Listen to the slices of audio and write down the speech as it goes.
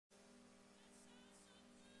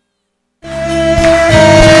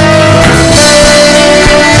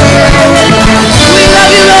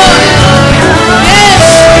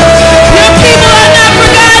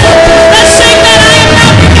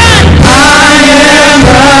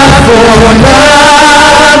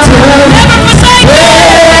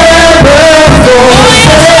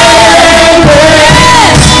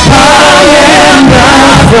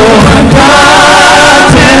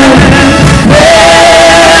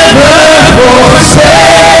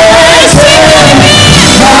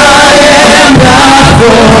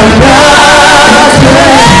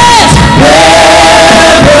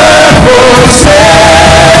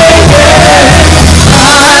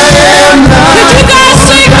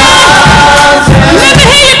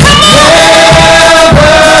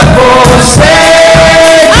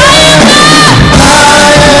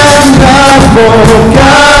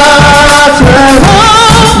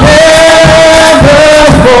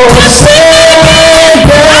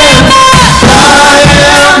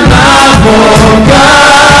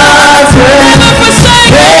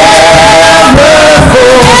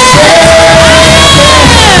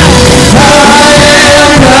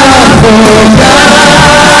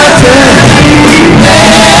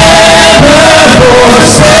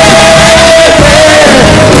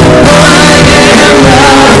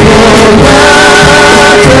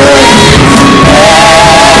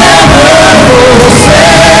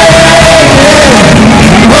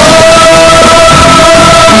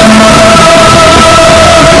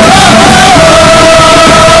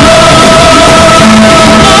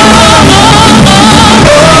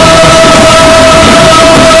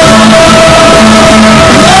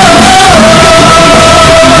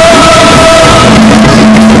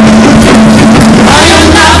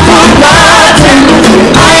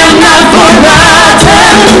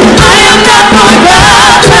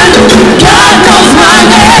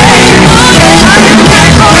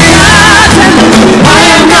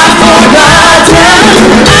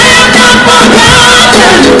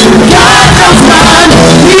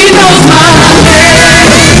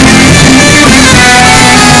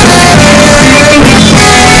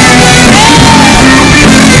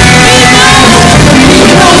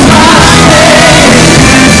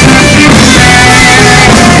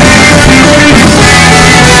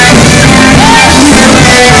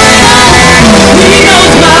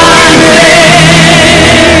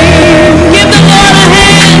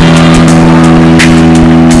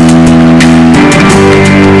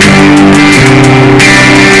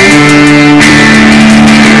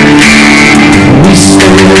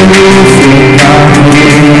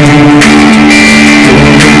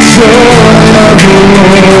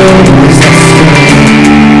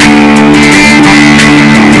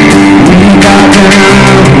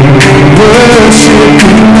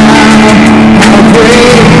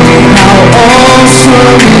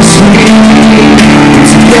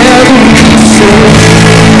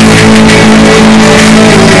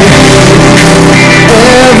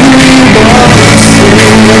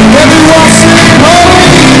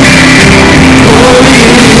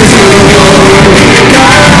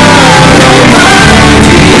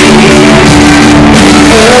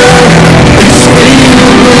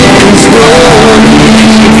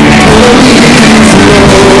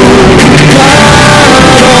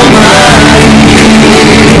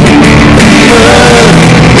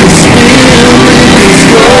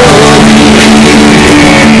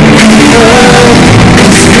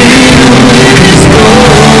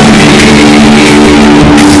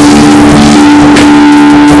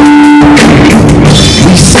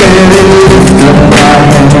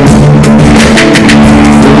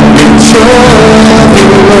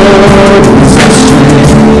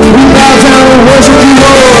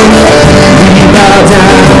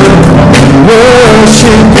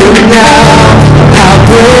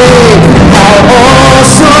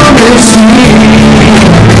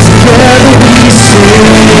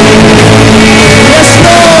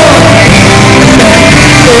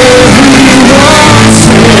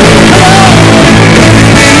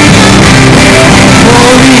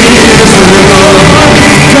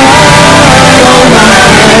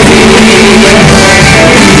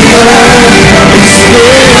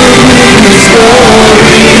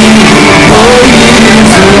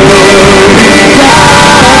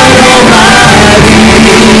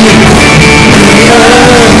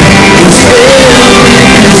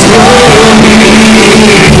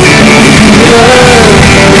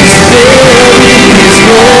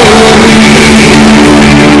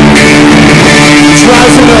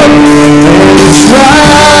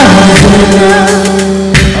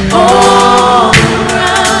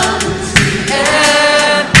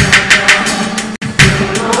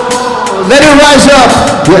Let it rise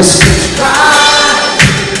up. Yes.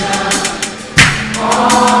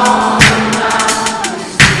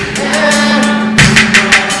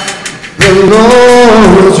 The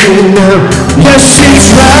Lord's renown. Yes, it's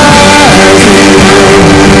rising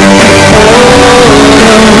all around.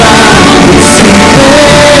 It's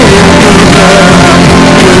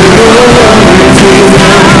the Lord's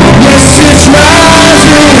renown. Yes, it's rising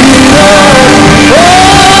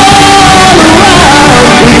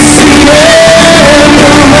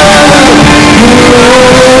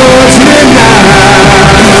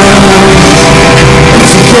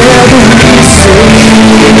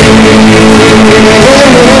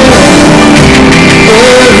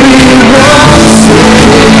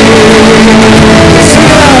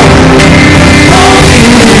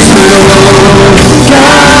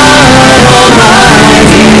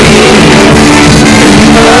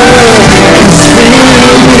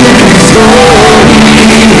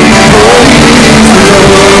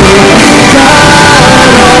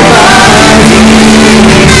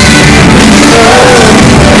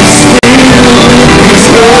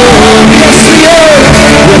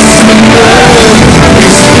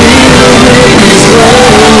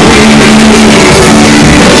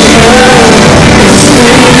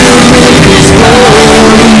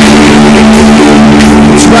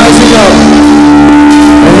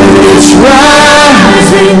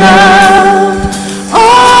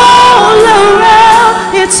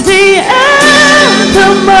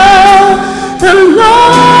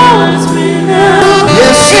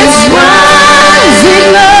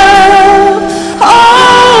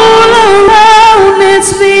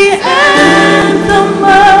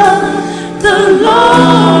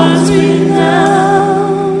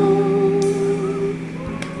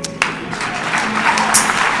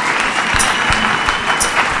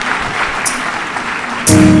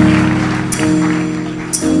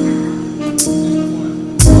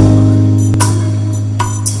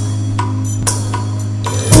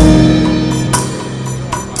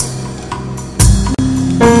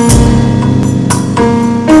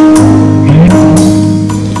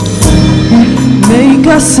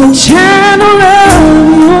us a channel of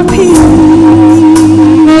your peace.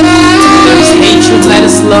 Where there is hatred, let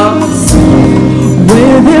us love.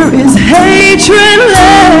 Where there is hatred,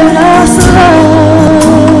 let us love.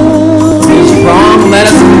 Where there is wrong, let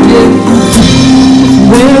us forgive.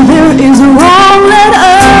 Where there is wrong, let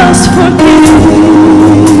us forgive.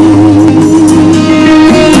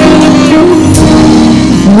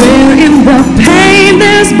 Where in the pain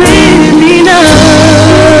there's been enough.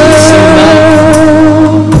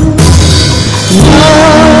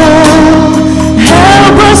 Lord,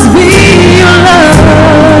 help us be your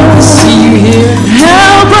love. See you here.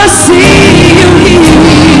 Help us see you here.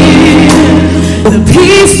 The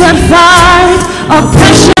peace that fights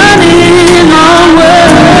oppression in our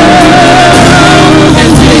world.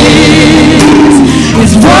 And this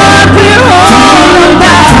is what we're all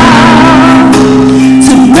about.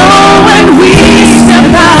 To know when we step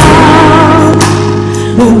out,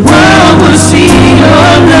 the world will see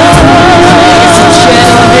your love.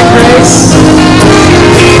 Channel of your grace.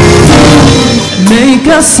 Make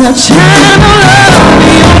us a channel of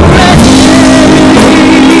your grace.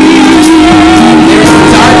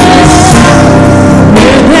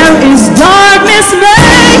 Where there is darkness,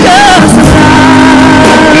 make us light.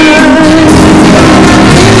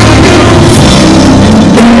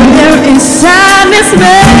 Where there is sadness,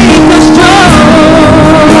 make us joy.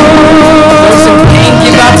 Those in pain,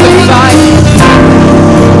 give up the fight.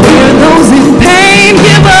 Where those in pain,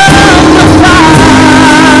 give up the fight.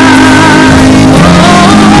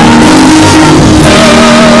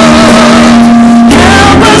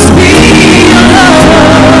 Help us be your love.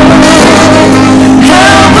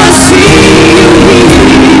 Help us see you here.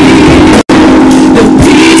 The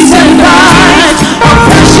peace and light,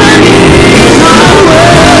 oppression in our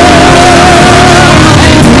world.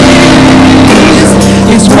 And this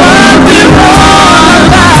is what we're all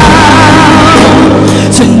about.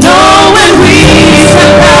 To know when we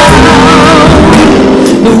step out,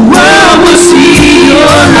 the world will see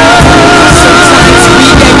your love.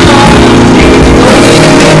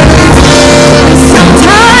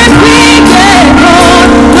 Sometimes we get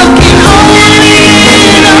caught looking only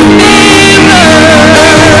in a mirror.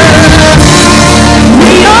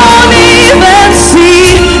 We don't even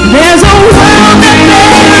see there's a world that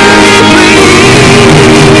may be free.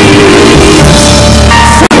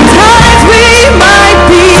 Sometimes we might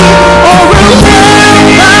be overwhelmed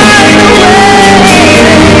by the way,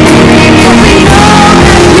 but we know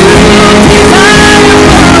that you desire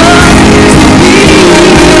for us to be.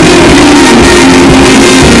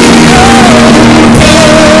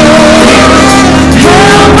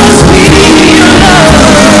 Help us be your love.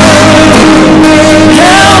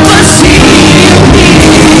 Help us see you here.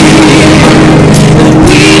 The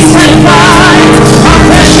peace and fight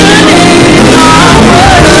oppression in our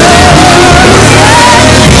world.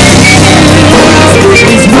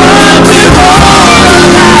 Is what we're all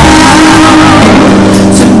about.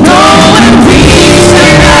 To know when we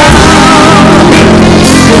step out,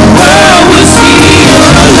 the world will see your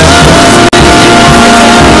love.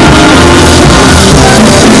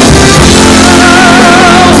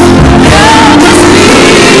 Help us be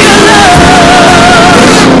your love.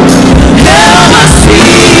 Help us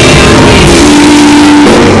see you here.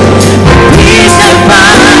 Peace and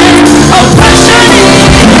fight oppression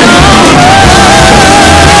in our world.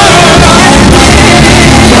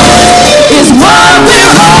 Is what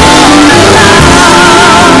we're all about.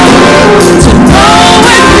 To know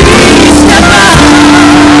when we step out,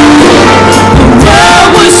 the world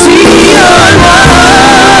will see your love.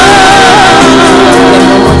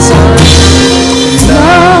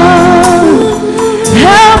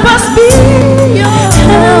 Help us be your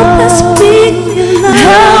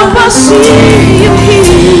help us see you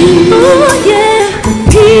here. Oh yeah, the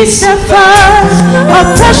peace that fights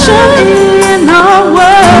oppression in our world.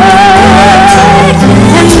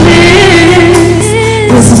 And this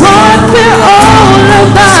is what we're all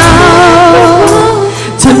about.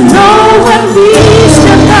 To know when we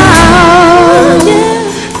step out,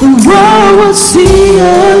 the world will see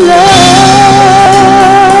your love.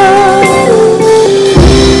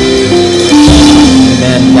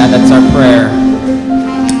 Amen. God, that's our prayer.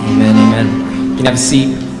 Amen. Amen. You can have a seat.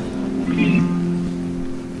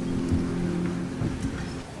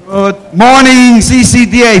 Good morning,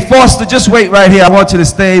 CCDA. Foster, just wait right here. I want you to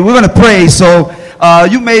stay. We're going to pray, so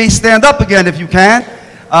you may stand up again if you can.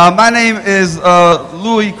 My name is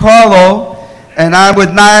Louis Carlo, and I'm with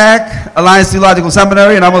NIAC, Alliance Theological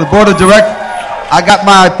Seminary, and I'm on the board of directors. I got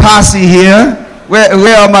my posse here.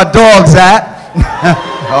 Where are my dogs at?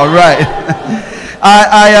 All right.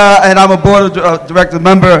 And I'm a board of director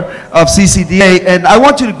member of CCDA, and I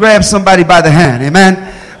want you to grab somebody by the hand, amen?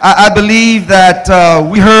 I believe that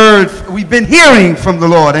we've been hearing from the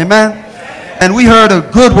Lord, amen? And we heard a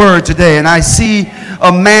good word today, and I see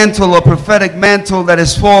a mantle, a prophetic mantle that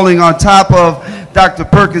is falling on top of Dr.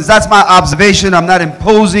 Perkins. That's my observation. I'm not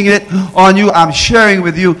imposing it on you. I'm sharing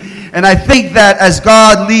with you. And I think that as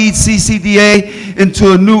God leads CCDA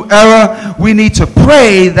into a new era, we need to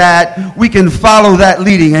pray that we can follow that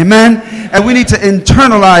leading. Amen? And we need to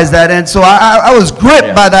internalize that. And so I was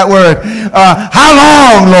gripped by that word. How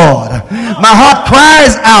long, Lord? My heart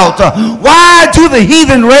cries out. Why do the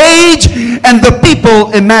heathen rage and the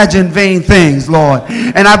people imagine vain things, Lord?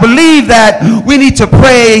 And I believe that we need to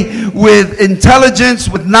pray with intelligence,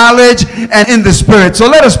 with knowledge, and in the Spirit. So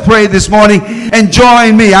let us pray this morning and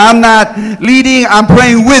join me. I'm not leading, I'm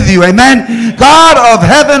praying with you. Amen. God of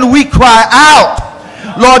heaven, we cry out.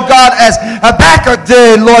 Lord God, as Habakkuk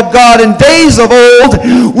did, Lord God, in days of old,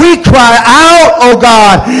 we cry out, oh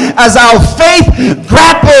God, as our faith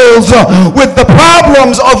grapples with the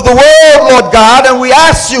problems of the world, Lord God, and we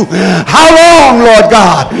ask you, how long, Lord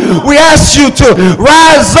God? We ask you to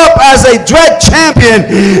rise up as a dread champion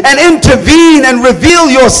and intervene and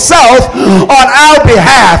reveal yourself on our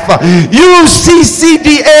behalf. Use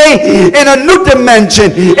CCDA in a new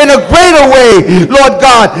dimension, in a greater way, Lord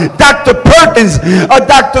God. Dr. Perkins,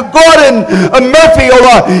 Dr. Gordon Murphy, or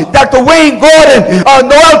Dr. Wayne Gordon,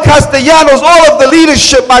 Noel Castellanos, all of the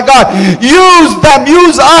leadership, my God. Use them,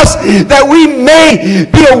 use us, that we may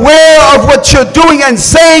be aware of what you're doing and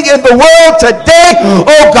saying in the world today.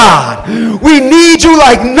 Oh God, we need you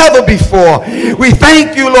like never before. We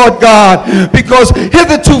thank you, Lord God, because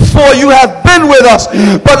hitherto you have been with us.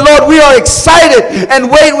 But Lord, we are excited and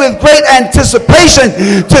wait with great anticipation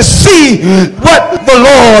to see what the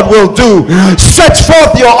Lord will do. Stretch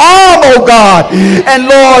forth your arm, oh God, and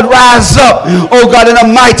Lord, rise up, oh God, in a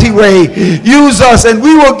mighty way. Use us, and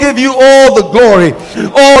we will give you all the glory,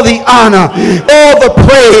 all the honor, all the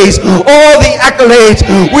praise, all the accolades.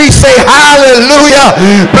 We say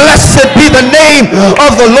hallelujah. Blessed be the name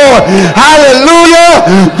of the Lord.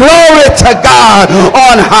 Hallelujah. Glory to God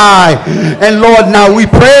on high. And Lord, now we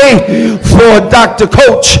pray for Dr.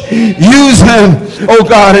 Coach. Use him, oh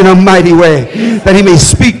God, in a mighty way, that he may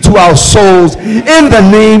speak to our souls in the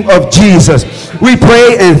name of Jesus. We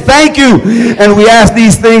pray and thank you, and we ask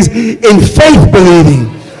these things in faith believing.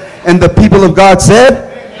 And the people of God said,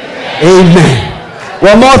 amen.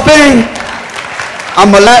 One more thing.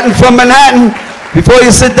 I'm a Latin from Manhattan. Before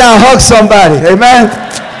you sit down, hug somebody. Amen.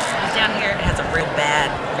 Down here, it has a real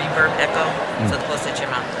bad reverb echo, so close to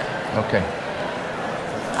your mouth. Okay.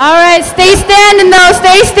 All right, stay standing though,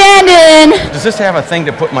 stay standing. Does this have a thing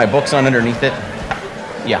to put my books on underneath it?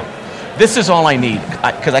 Yeah. This is all I need,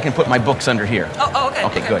 because I can put my books under here. Oh, okay.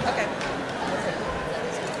 Okay, good. Okay.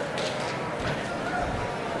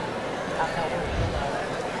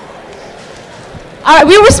 All right,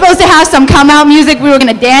 we were supposed to have some come out music. We were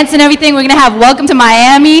going to dance and everything. We're going to have Welcome to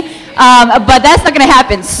Miami, but that's not going to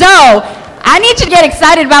happen. So I need you to get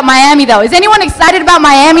excited about Miami, though. Is anyone excited about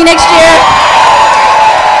Miami next year?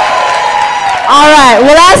 All right,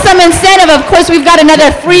 well, as some incentive, of course, we've got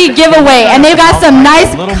another free giveaway, and they've got some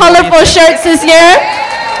nice, colorful shirts this year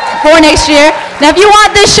for next year. Now, if you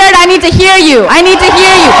want this shirt, I need to hear you. I need to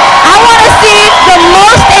hear you. I want to see the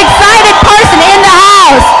most excited person in the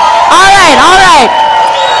house. All right, all right.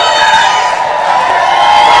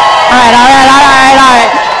 All right, all right, all right, all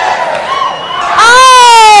right.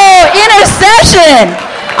 Oh, intercession.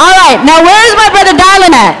 All right, now where is my brother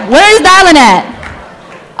Dylan at? Where is Dylan at?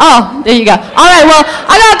 Oh, there you go. All right, well,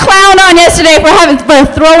 I got clowned on yesterday for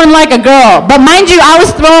throwing like a girl. But mind you, I was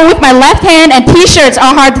throwing with my left hand, and T-shirts are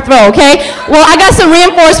hard to throw, okay? Well, I got some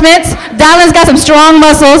reinforcements. Dylan's got some strong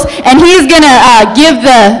muscles, and he's going to give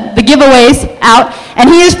the giveaways out. And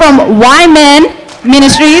he is from Y Men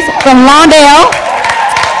Ministries from Lawndale.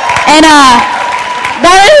 And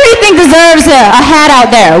Dylan, who do you think deserves a hat out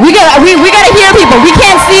there? We got to hear people. We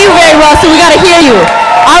can't see you very well, so we got to hear you.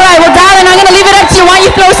 All right, well, Dylan, I'm going to leave it up to you. Why don't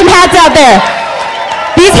you throw some hats out there?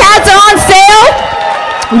 These hats are on sale.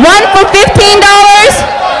 One for $15.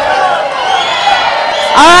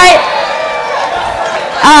 All right.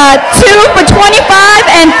 Two for $25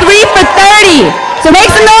 and three for $30. So make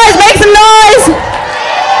some noise, make some noise.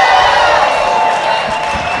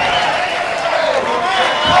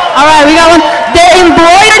 All right, we got one. They're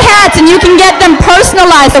embroidered hats, and you can get them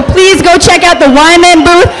personalized. So please go check out the Wyman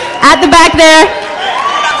booth at the back there.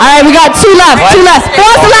 All right, we got two left, two left. Who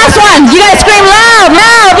wants the last one? You gotta scream loud,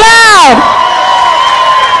 loud, loud.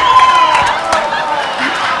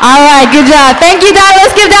 All right, good job. Thank you, Dylan.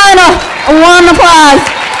 Let's give Dylan a warm applause.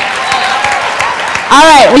 All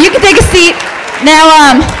right, well, you can take a seat.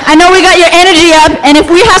 Now, I know we got your energy up, and if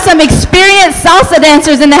we have some experienced salsa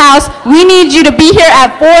dancers in the house, we need you to be here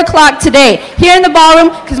at 4 o'clock today, here in the ballroom,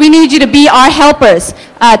 because we need you to be our helpers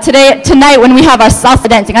tonight when we have our salsa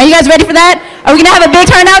dancing. Are you guys ready for that? Are we going to have a big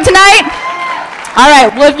turnout tonight? All right,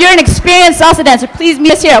 well, if you're an experienced salsa dancer, please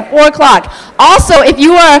meet us here at 4 o'clock. Also, if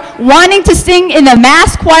you are wanting to sing in the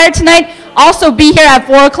mass choir tonight, also be here at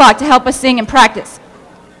 4 o'clock to help us sing and practice.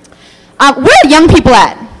 Where are young people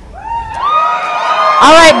at?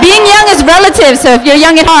 All right, being young is relative, so if you're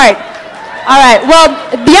young at heart. All right, well,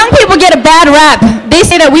 the young people get a bad rap. They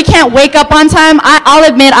say that we can't wake up on time. I'll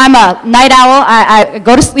admit I'm a night owl. I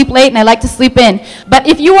go to sleep late and I like to sleep in. But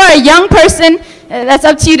if you are a young person, that's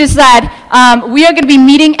up to you to decide. We are going to be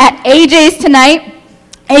meeting at AJ's tonight,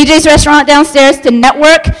 AJ's restaurant downstairs to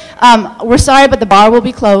network. We're sorry, but the bar will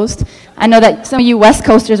be closed. I know that some of you West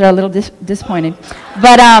Coasters are a little disappointed.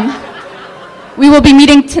 But we will be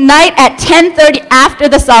meeting tonight at 10:30 after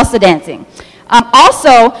the salsa dancing.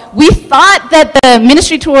 Also, we thought that the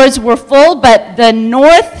ministry tours were full, but the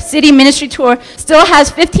North City Ministry Tour still has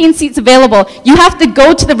 15 seats available. You have to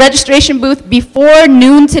go to the registration booth before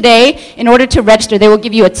noon today in order to register. They will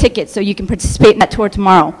give you a ticket so you can participate in that tour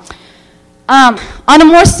tomorrow. On a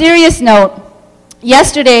more serious note,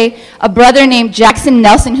 yesterday, a brother named Jackson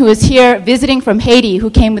Nelson, who is here visiting from Haiti,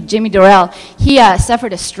 who came with Jimmy Dorrell, he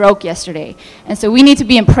suffered a stroke yesterday. And so we need to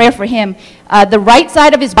be in prayer for him. The right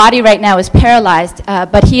side of his body right now is paralyzed,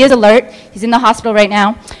 but he is alert. He's in the hospital right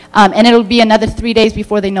now. And it'll be another 3 days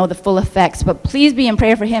before they know the full effects. But please be in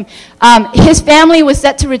prayer for him. His family was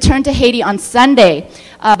set to return to Haiti on Sunday.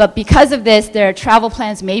 But because of this, their travel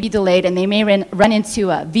plans may be delayed, and they may run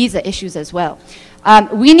into visa issues as well.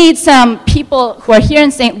 We need some people who are here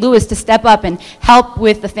in St. Louis to step up and help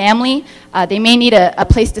with the family. They may need a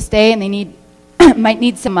place to stay, and they might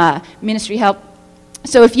need some ministry help.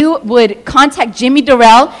 So if you would contact Jimmy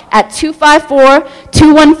Dorrell at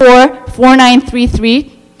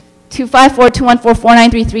 254-214-4933,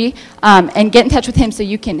 254-214-4933, and get in touch with him so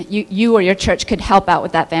you or your church could help out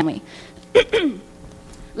with that family.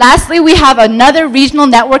 Lastly, we have another regional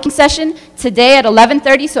networking session today at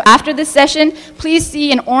 11:30. So after this session, please see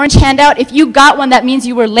an orange handout. If you got one, that means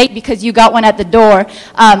you were late because you got one at the door.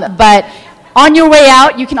 But on your way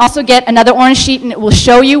out, you can also get another orange sheet, and it will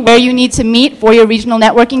show you where you need to meet for your regional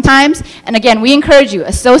networking times. And again, we encourage you,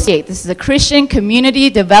 associate. This is a Christian Community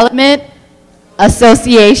Development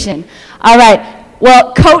Association. All right.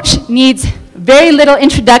 Well, Coach needs very little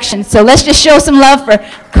introduction, so let's just show some love for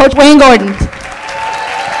Coach Wayne Gordon.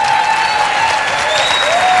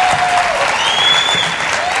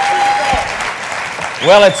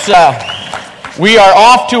 Well, we are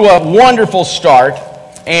off to a wonderful start,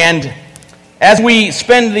 and as we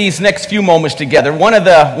spend these next few moments together, one of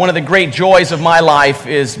the great joys of my life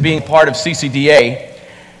is being part of CCDA,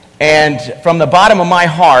 and from the bottom of my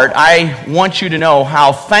heart, I want you to know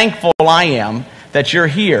how thankful I am that you're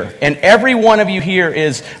here, and every one of you here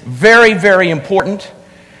is very, very important.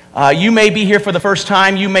 You may be here for the first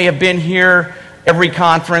time, you may have been here every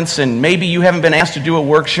conference, and maybe you haven't been asked to do a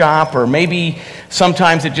workshop, or maybe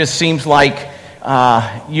sometimes it just seems like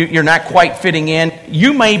you're not quite fitting in.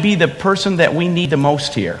 You may be the person that we need the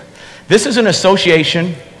most here. This is an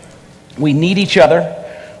association. We need each other.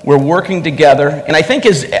 We're working together. And I think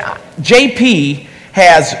as JP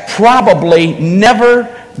has probably never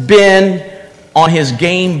been on his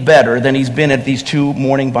game better than he's been at these 2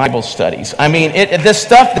 morning Bible studies. I mean, this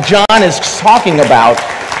stuff that John is talking about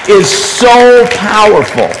is so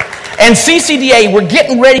powerful. And CCDA, we're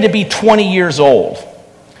getting ready to be 20 years old.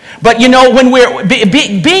 But you know, when we're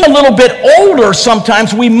being a little bit older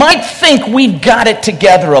sometimes, we might think we've got it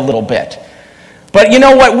together a little bit. But you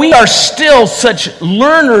know what? We are still such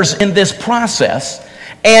learners in this process.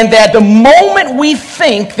 And that the moment we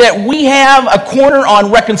think that we have a corner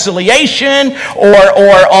on reconciliation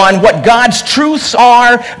or on what God's truths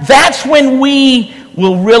are, that's when we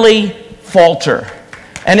will really falter.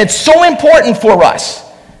 And it's so important for us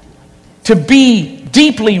to be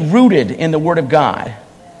deeply rooted in the Word of God.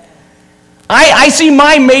 I see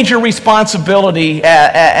my major responsibility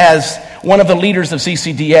as one of the leaders of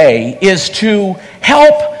CCDA is to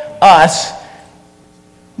help us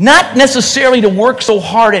not necessarily to work so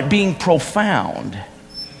hard at being profound.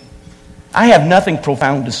 I have nothing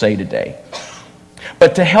profound to say today.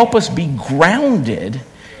 But to help us be grounded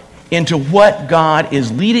into what God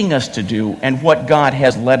is leading us to do and what God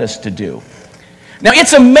has led us to do. Now,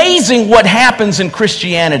 it's amazing what happens in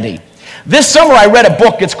Christianity. This summer I read a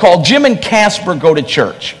book. It's called Jim and Casper Go to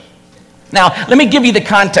Church. Now, let me give you the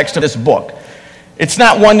context of this book. It's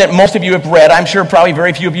not one that most of you have read. I'm sure probably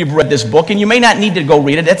very few of you have read this book, and you may not need to go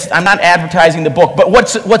read it. I'm not advertising the book. But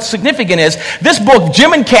what's significant is this book,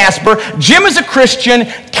 Jim and Casper, Jim is a Christian,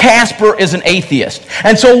 Casper is an atheist.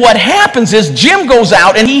 And so what happens is Jim goes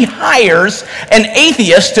out and he hires an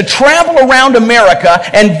atheist to travel around America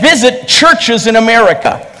and visit churches in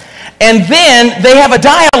America. And then they have a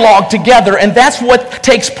dialogue together, and that's what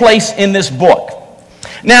takes place in this book.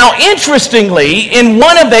 Now, interestingly,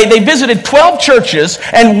 they visited 12 churches,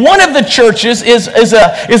 and one of the churches is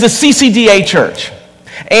a CCDA church.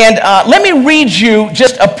 And let me read you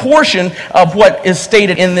just a portion of what is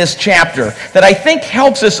stated in this chapter that I think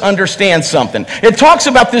helps us understand something. It talks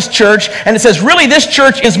about this church, and it says, really, this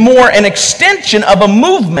church is more an extension of a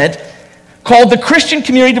movement called the Christian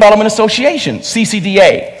Community Development Association,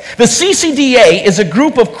 CCDA. The CCDA is a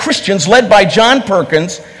group of Christians led by John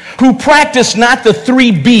Perkins who practice not the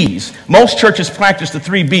 3 B's. Most churches practice the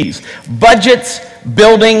 3 B's. Budgets,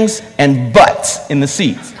 buildings, and butts in the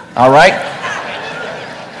seats. All right?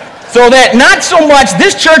 So that not so much,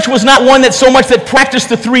 this church was not one that so much that practiced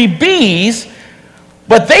the 3 B's,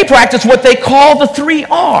 but they practiced what they call the 3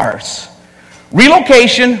 R's.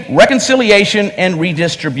 Relocation, reconciliation, and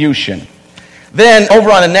redistribution. Then over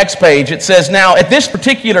on the next page, it says, now at this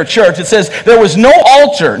particular church, it says there was no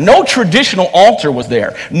altar, no traditional altar was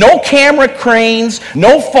there. No camera cranes,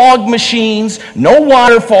 no fog machines, no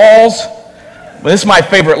waterfalls. Well, this is my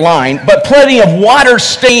favorite line, but plenty of water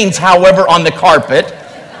stains, however, on the carpet.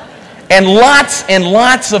 And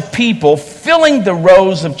lots of people filling the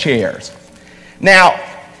rows of chairs. Now,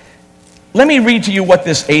 let me read to you what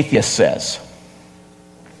this atheist says.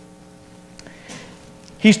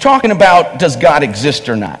 He's talking about, does God exist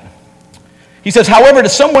or not? He says, however, to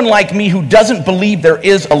someone like me who doesn't believe there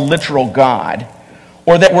is a literal God,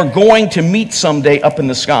 or that we're going to meet someday up in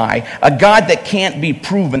the sky, a God that can't be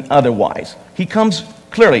proven otherwise. He comes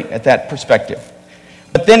clearly at that perspective.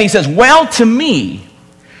 But then he says, well, to me,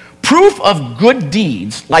 proof of good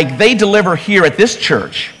deeds like they deliver here at this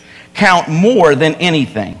church count more than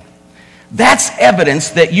anything. That's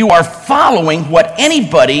evidence that you are following what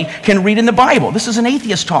anybody can read in the Bible. This is an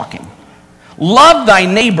atheist talking. Love thy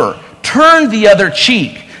neighbor, turn the other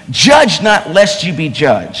cheek, judge not lest you be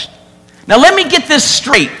judged. Now let me get this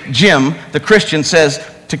straight, Jim, the Christian, says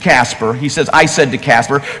to Casper. He says, I said to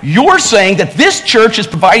Casper, you're saying that this church is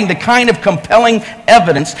providing the kind of compelling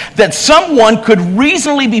evidence that someone could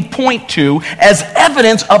reasonably be point to as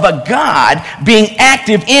evidence of a God being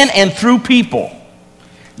active in and through people.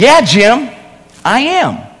 Yeah, Jim, I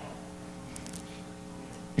am.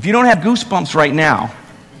 If you don't have goosebumps right now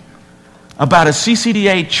about a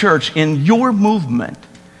CCDA church in your movement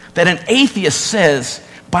that an atheist says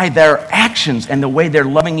by their actions and the way they're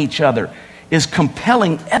loving each other is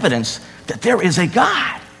compelling evidence that there is a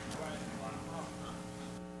God.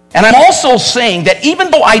 And I'm also saying that even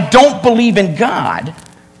though I don't believe in God,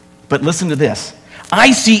 but listen to this,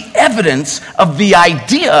 I see evidence of the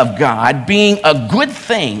idea of God being a good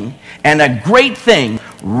thing and a great thing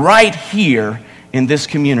right here in this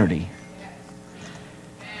community.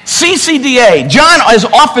 CCDA, John has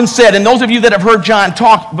often said, and those of you that have heard John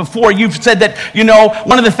talk before, you've said that,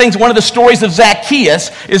 one of the stories of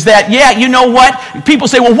Zacchaeus is that, yeah, you know what? People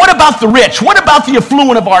say, well, what about the rich? What about the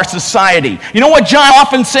affluent of our society? You know what John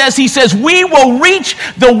often says? He says, we will reach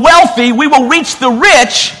the wealthy, we will reach the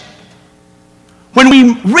rich when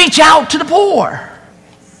we reach out to the poor.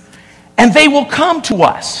 And they will come to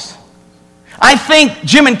us. I think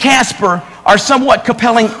Jim and Casper are somewhat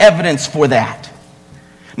compelling evidence for that.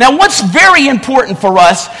 Now, what's very important for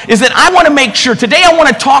us is that I want to make sure, today I want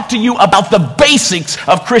to talk to you about the basics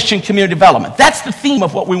of Christian community development. That's the theme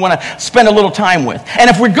of what we want to spend a little time with. And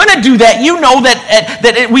if we're going to do that, you know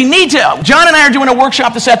that we need to, John and I are doing a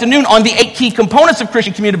workshop this afternoon on the 8 key components of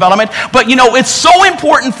Christian community development, but it's so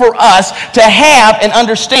important for us to have and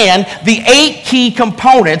understand the 8 key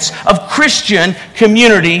components of Christian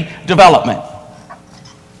community development.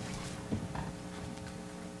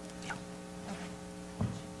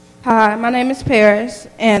 Hi, my name is Paris,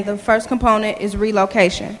 and the first component is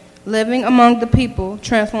relocation. Living among the people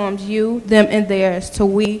transforms you, them, and theirs to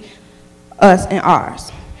we, us, and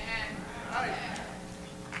ours.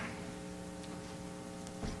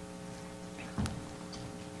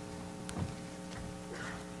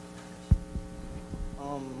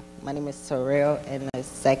 My name is Sorrel, and the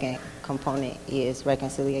second component is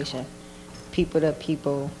reconciliation. People to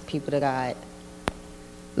people, people to God.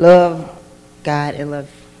 Love God and love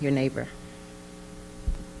your neighbor.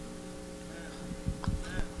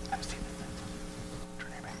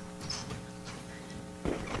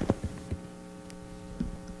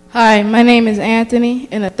 Hi, my name is Anthony,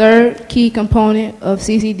 and the third key component of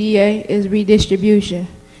CCDA is redistribution.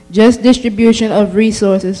 Just distribution of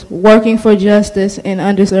resources, working for justice in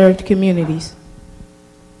underserved communities.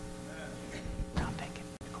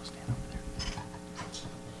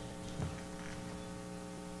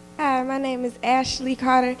 Hi, my name is Ashley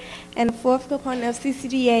Carter, and the fourth component of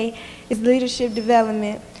CCDA is leadership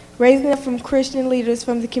development, raising up from Christian leaders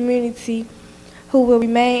from the community who will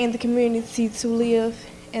remain in the community to live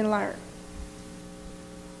and learn.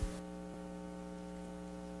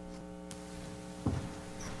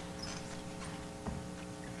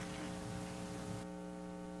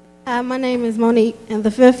 Hi, my name is Monique, and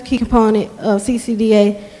the fifth key component of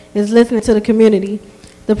CCDA is listening to the community.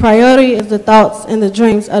 The priority is the thoughts and the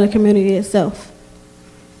dreams of the community itself.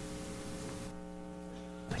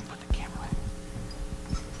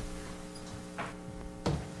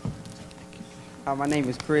 My name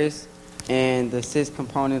is Chris, and the sixth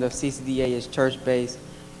component of CCDA is church-based.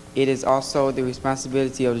 It is also the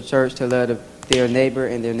responsibility of the church to love their neighbor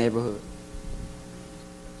and their neighborhood.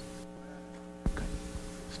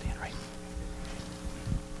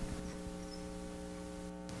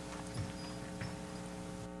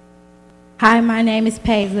 Hi, my name is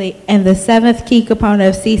Paisley, and the seventh key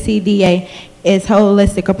component of CCDA is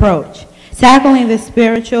holistic approach. Tackling the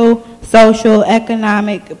spiritual, social,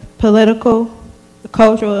 economic, political,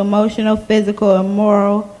 cultural, emotional, physical, and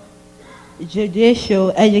moral,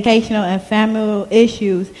 judicial, educational, and familial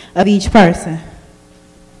issues of each person.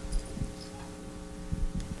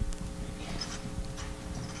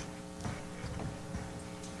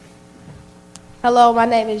 Hello, my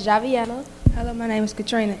name is Javiana. Hello, my name is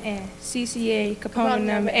Katrina, and CCA component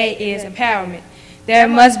number 8 is empowerment. There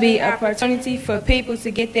must be opportunity for people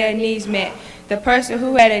to get their needs met. The person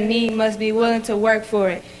who had a need must be willing to work for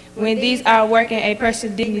it. When these are working a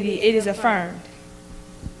person's dignity, it is affirmed.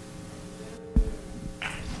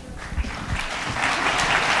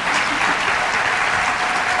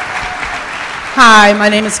 Hi, my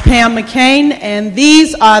name is Pam McCain, and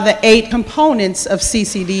these are the 8 components of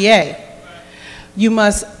CCDA. You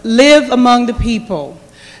must live among the people.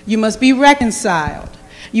 You must be reconciled.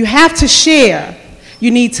 You have to share.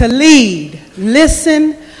 You need to lead,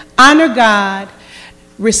 listen, honor God,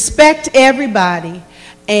 respect everybody,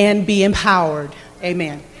 and be empowered.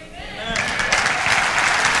 Amen. You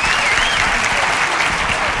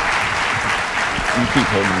keep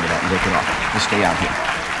holding to that and take it off. Just stay out here.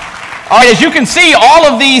 All right, as you can see, all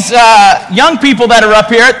of these young people that are up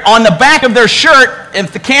here, on the back of their shirt,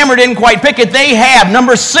 if the camera didn't quite pick it, they have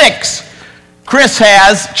number 6. Chris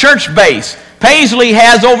has church base. Paisley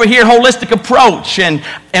has over here holistic approach and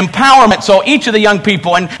empowerment. So each of the young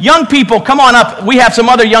people, and young people, come on up. We have some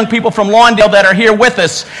other young people from Lawndale that are here with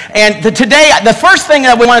us. And today, the first thing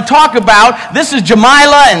that we want to talk about, this is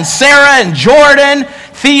Jamila and Sarah and Jordan,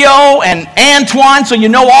 Theo and Antoine, so you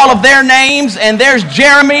know all of their names. And there's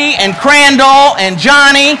Jeremy and Crandall and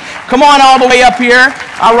Johnny. Come on all the way up here.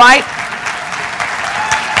 All right.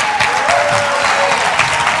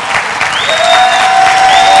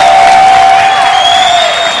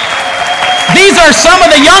 These are some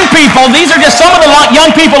of the young people. These are just some of the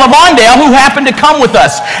young people of Lawndale who happen to come with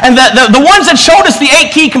us. And the ones that showed us the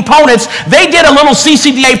 8 key components, they did a little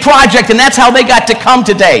CCDA project, and that's how they got to come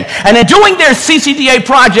today. And in doing their CCDA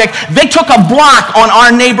project, they took a block on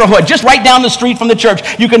our neighborhood, just right down the street from the church.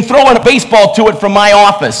 You can throw in a baseball to it from my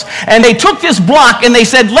office. And they took this block and they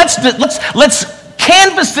said, let's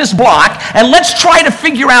canvas this block and let's try to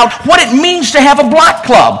figure out what it means to have a block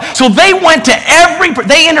club. So they went to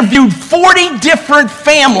they interviewed 40 different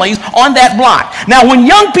families on that block. Now when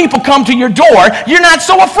young people come to your door, you're not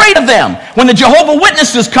so afraid of them. When the Jehovah's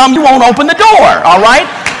Witnesses come, you won't open the door, all right?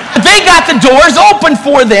 They got the doors open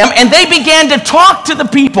for them, and they began to talk to the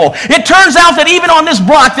people. It turns out that even on this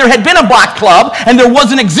block, there had been a block club, and there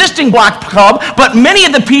was an existing block club, but many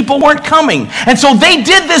of the people weren't coming. And so they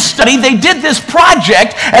did this study, they did this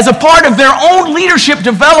project as a part of their own leadership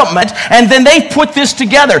development, and then they put this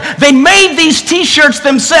together. They made these T-shirts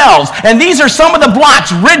themselves, and these are some of the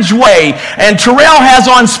blocks, Ridgeway, and Terrell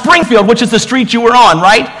has on Springfield, which is the street you were on,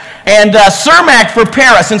 right? And Cermak for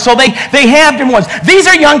Paris. And so they have different ones. These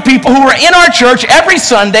are young people who are in our church every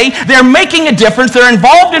Sunday. They're making a difference. They're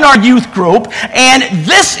involved in our youth group. And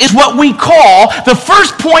this is what we call the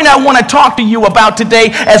first point I want to talk to you about today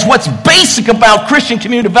as what's basic about Christian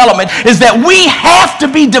community development is that we have to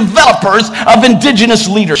be developers of indigenous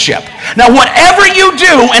leadership. Now, whatever you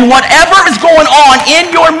do and whatever is going on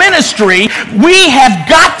in your ministry, we have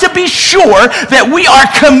got to be sure that we are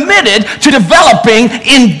committed to developing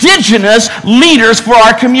indigenous leaders for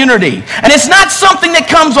our community. And it's not something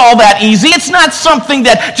that comes all that easy. It's not something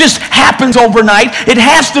that just happens overnight. It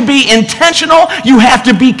has to be intentional. You have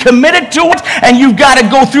to be committed to it, and you've got to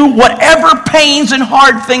go through whatever pains and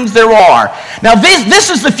hard things there are. Now, this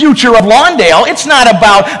is the future of Lawndale. It's not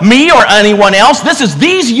about me or anyone else.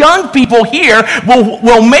 These young people here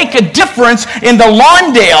will make a difference in the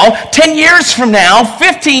Lawndale 10 years from now,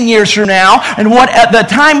 15 years from now, and what at the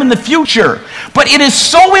time in the future. But it is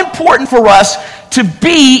so important for us to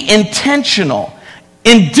be intentional.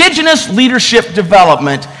 Indigenous leadership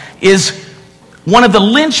development is one of the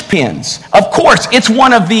linchpins. Of course, it's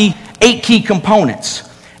one of the 8 key components.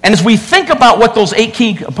 And as we think about what those 8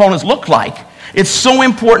 key components look like, it's so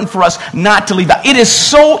important for us not to leave that. It is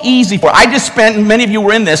so easy I just spent, and many of you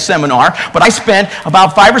were in this seminar, but I spent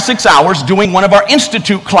about 5 or 6 hours doing one of our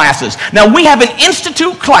institute classes. Now, we have an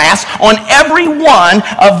institute class on every one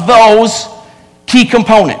of those key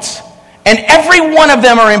components. And every one of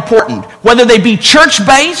them are important, whether they be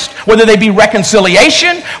church-based, whether they be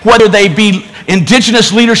reconciliation, whether they be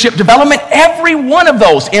indigenous leadership development, every one of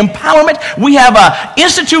those, empowerment. We have an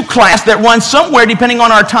institute class that runs somewhere, depending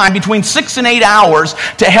on our time, between 6 and 8 hours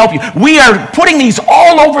to help you. We are putting these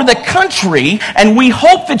all over the country, and we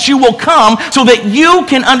hope that you will come so that you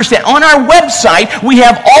can understand. On our website, we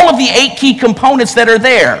have all of the 8 key components that are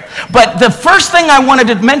there. But the first thing I wanted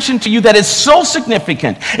to mention to you that is so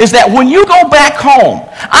significant is that when you go back home,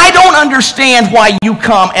 I don't understand why you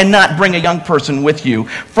come and not bring a young person with you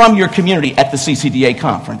from your community at the CCDA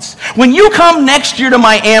conference. When you come next year to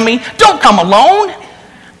Miami, don't come alone.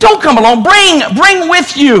 Don't come alone. Bring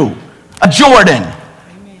with you a Jordan.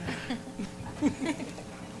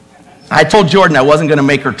 I told Jordan I wasn't going to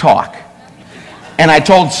make her talk. And I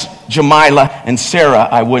told Jamila and Sarah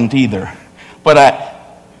I wouldn't either. But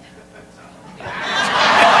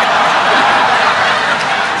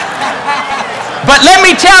But let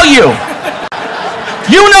me tell you,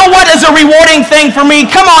 you know what is a rewarding thing for me?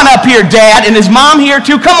 Come on up here, Dad, and his mom here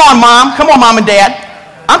too. Come on, Mom. Come on, Mom and Dad.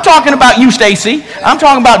 I'm talking about you, Stacy. I'm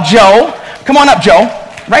talking about Joe. Come on up, Joe.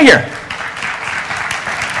 Right here.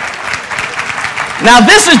 Now,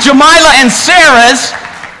 this is Jamila and Sarah's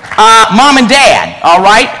mom and dad, all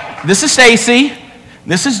right? This is Stacy.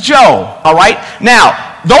 This is Joe, all right? Now,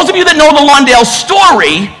 those of you that know the Lawndale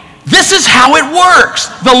story, this is how it works.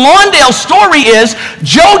 The Lawndale story is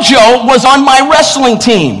JoJo was on my wrestling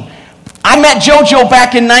team. I met JoJo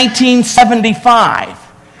back in 1975.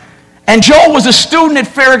 And Joe was a student at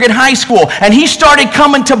Farragut High School, and he started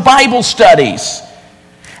coming to Bible studies.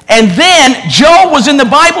 And then Joe was in the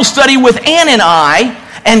Bible study with Ann and I,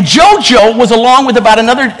 and JoJo was along with about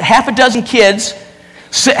another half a dozen kids,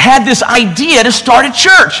 had this idea to start a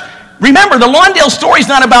church. Remember, the Lawndale story is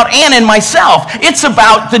not about Ann and myself. It's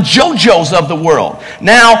about the JoJos of the world.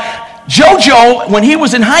 Now, JoJo, when he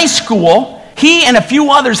was in high school, he and a few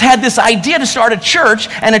others had this idea to start a church,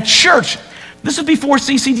 and a church. This was before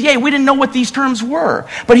CCDA. We didn't know what these terms were.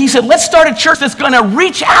 But he said, let's start a church that's going to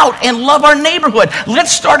reach out and love our neighborhood.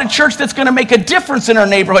 Let's start a church that's going to make a difference in our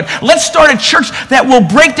neighborhood. Let's start a church that will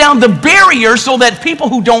break down the barriers so that people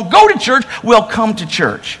who don't go to church will come to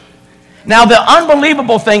church. Now, the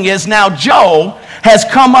unbelievable thing is now Joe has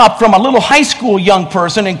come up from a little high school young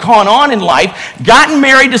person and gone on in life, gotten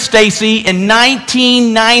married to Stacy in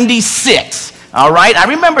 1996. All right? I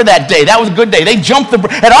remember that day. That was a good day. They jumped the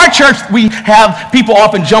broom. At our church, we have people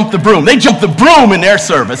often jump the broom. They jump the broom in their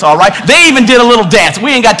service, all right? They even did a little dance.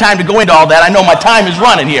 We ain't got time to go into all that. I know my time is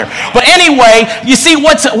running here. But anyway, you see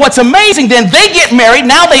what's amazing then, they get married.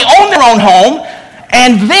 Now they own their own home.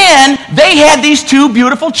 And then they had these 2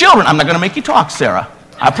 beautiful children. I'm not going to make you talk, Sarah.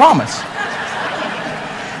 I promise.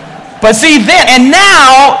 But see then, and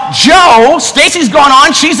now Joe, Stacy's gone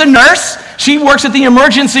on. She's a nurse. She works at the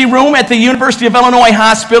emergency room at the University of Illinois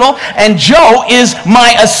Hospital. And Joe is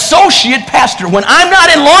my associate pastor. When I'm not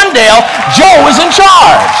in Lawndale, Joe is in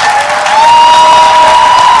charge.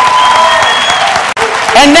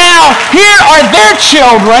 And now, here are their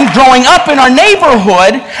children growing up in our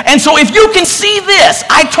neighborhood. And so if you can see this,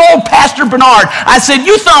 I told Pastor Bernard, I said,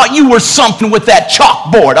 you thought you were something with that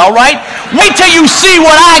chalkboard, all right? Wait till you see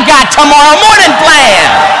what I got tomorrow morning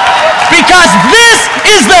planned. Because this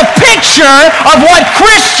is the picture of what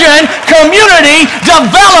Christian community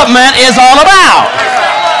development is all about.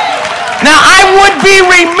 Now, I would be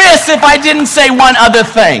remiss if I didn't say one other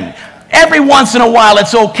thing. Every once in a while,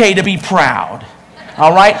 it's okay to be proud.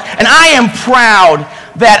 All right? And I am proud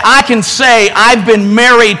that I can say I've been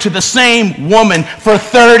married to the same woman for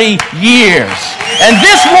 30 years. And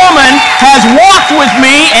this woman has walked with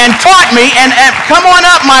me and taught me, and come on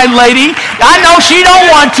up, my lady. I know she don't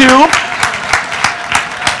want to.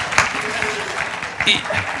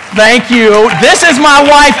 Thank you. This is my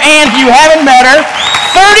wife, Ann, if you haven't met her.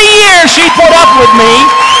 30 years she put up with me.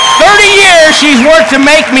 30 years she's worked to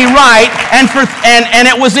make me right, and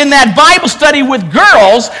it was in that Bible study with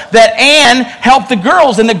girls that Ann helped the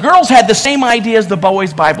girls, and the girls had the same idea as the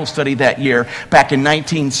boys' Bible study that year, back in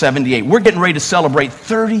 1978. We're getting ready to celebrate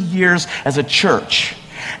 30 years as a church.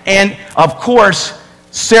 And, of course,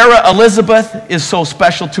 Sarah Elizabeth is so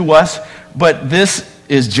special to us, but this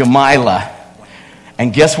is Jamila.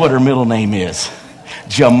 And guess what her middle name is?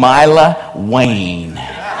 Jamila Wayne.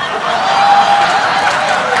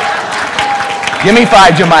 Give me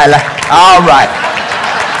 5, Jamila. All right.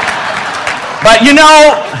 But you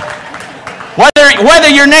know, whether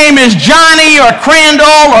your name is Johnny or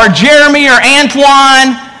Crandall or Jeremy or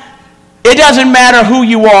Antoine, it doesn't matter who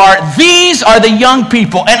you are. These are the young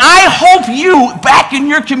people. And I hope you, back in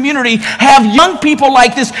your community, have young people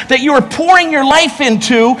like this that you are pouring your life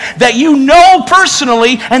into, that you know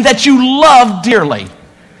personally, and that you love dearly.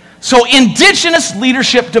 So indigenous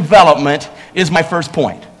leadership development is my first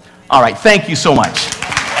point. All right, thank you so much.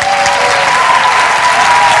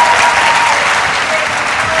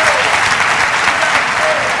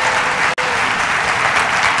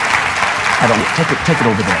 I don't take it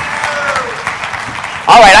over there.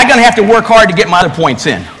 All right, I'm going to have to work hard to get my other points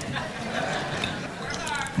in.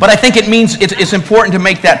 But I think it means it's important to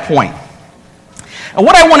make that point. And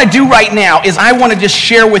what I want to do right now is I want to just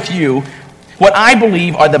share with you what I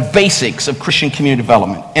believe are the basics of Christian community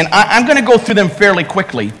development. And I'm going to go through them fairly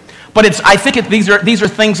quickly. But I think these are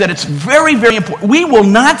things that it's very, very important. We will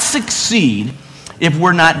not succeed if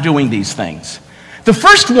we're not doing these things. The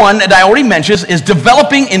first one that I already mentioned is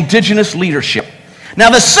developing indigenous leadership. Now,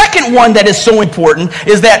 the second one that is so important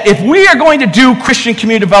is that if we are going to do Christian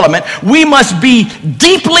community development, we must be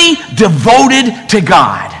deeply devoted to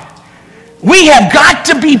God. We have got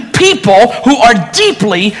to be people who are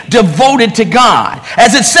deeply devoted to God.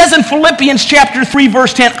 As it says in Philippians chapter 3,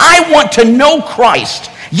 verse 10, I want to know Christ.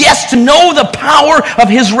 Yes, to know the power of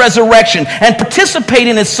his resurrection and participate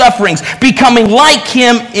in his sufferings, becoming like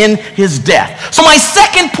him in his death. So my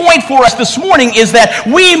second point for us this morning is that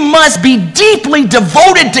we must be deeply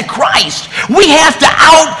devoted to Christ. We have to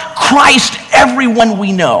out-Christ everyone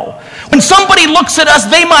we know. When somebody looks at us,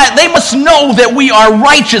 they must know that we are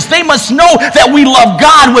righteous. They must know that we love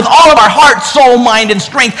God with all of our heart, soul, mind, and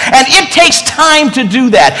strength. And it takes time to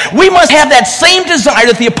do that. We must have that same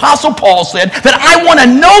desire that the Apostle Paul said, that I want to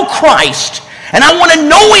know Christ, and I want to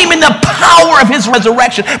know him in the power of his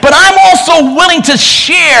resurrection, but I'm also willing to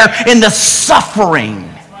share in the suffering.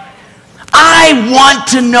 I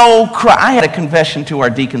want to know Christ. I had a confession to our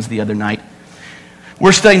deacons the other night.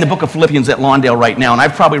 We're studying the book of Philippians at Lawndale right now, and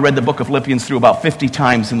I've probably read the book of Philippians through about 50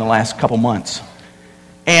 times in the last couple months.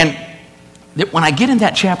 And when I get in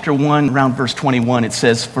that chapter 1, around verse 21, it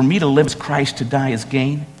says, for me to live is Christ, to die is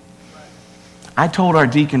gain. I told our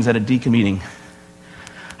deacons at a deacon meeting,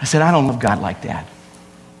 I said, I don't love God like that.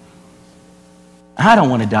 I don't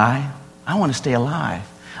want to die. I want to stay alive.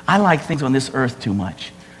 I like things on this earth too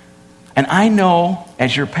much. And I know,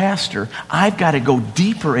 as your pastor, I've got to go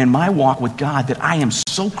deeper in my walk with God, that I am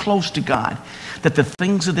so close to God that the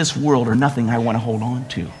things of this world are nothing I want to hold on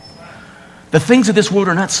to. The things of this world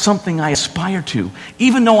are not something I aspire to.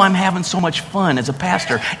 Even though I'm having so much fun as a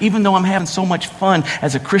pastor, even though I'm having so much fun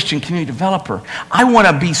as a Christian community developer, I want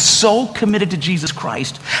to be so committed to Jesus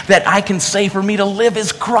Christ that I can say, for me to live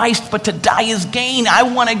is Christ, but to die is gain. I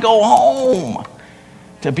want to go home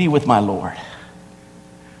to be with my Lord.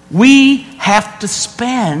 We have to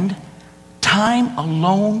spend time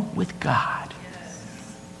alone with God.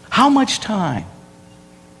 How much time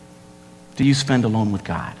do you spend alone with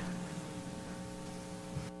God?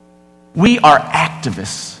 We are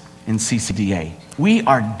activists in CCDA. We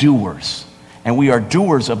are doers, and we are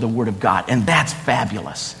doers of the Word of God, and that's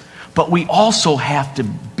fabulous. But we also have to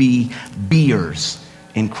be beers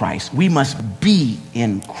in Christ. We must be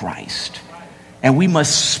in Christ, and we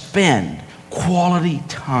must spend quality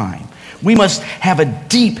time. We must have a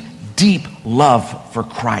deep, deep love for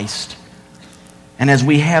Christ. And as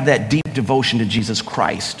we have that deep devotion to Jesus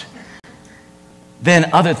Christ, then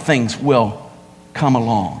other things will come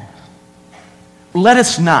along. Let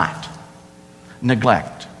us not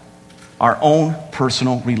neglect our own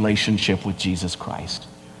personal relationship with Jesus Christ.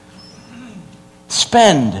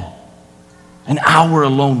 Spend an hour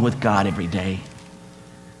alone with God every day.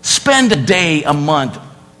 Spend a day, a month,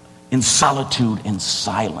 in solitude and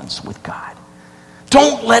silence with God.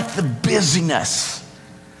 Don't let the busyness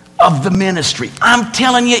of the ministry, I'm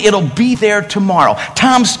telling you, it'll be there tomorrow.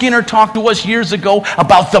 Tom Skinner talked to us years ago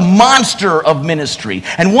about the monster of ministry.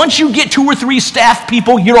 And once you get 2 or 3 staff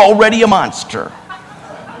people, you're already a monster.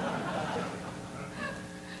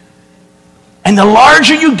 And the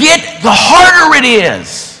larger you get, the harder it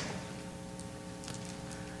is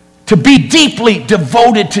to be deeply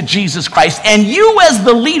devoted to Jesus Christ. And you as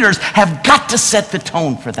the leaders have got to set the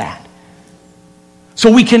tone for that.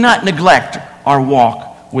 So we cannot neglect our walk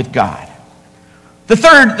with God. The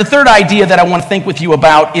third idea that I want to think with you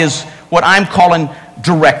about is what I'm calling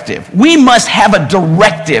directive. We must have a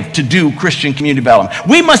directive to do Christian community development.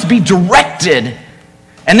 We must be directed,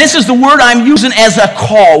 and this is the word I'm using as a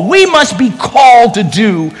call. We must be called to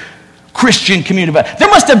do Christian community development. There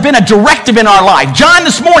must have been a directive in our life. John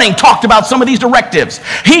this morning talked about some of these directives.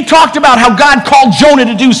 He talked about how God called Jonah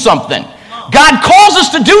to do something. God calls us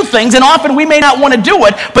to do things, and often we may not want to do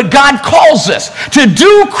it, but God calls us. To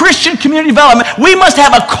do Christian community development, we must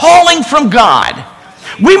have a calling from God.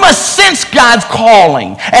 We must sense God's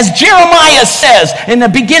calling. As Jeremiah says in the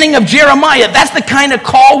beginning of Jeremiah, that's the kind of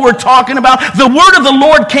call we're talking about. The word of the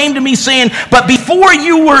Lord came to me saying, but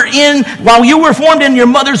while you were formed in your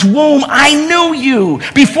mother's womb, I knew you.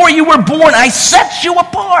 Before you were born, I set you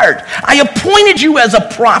apart. I appointed you as a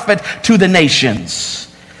prophet to the nations.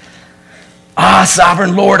 Ah,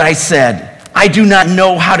 sovereign Lord, I said, I do not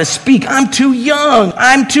know how to speak. I'm too young.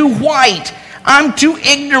 I'm too white. I'm too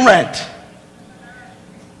ignorant.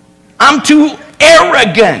 I'm too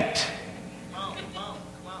arrogant.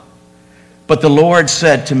 But the Lord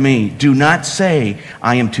said to me, do not say,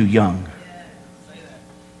 I am too young.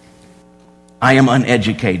 I am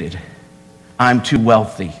uneducated. I'm too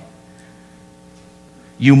wealthy.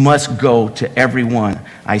 You must go to everyone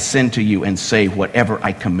I send to you and say whatever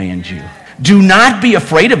I command you. Do not be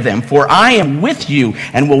afraid of them, for I am with you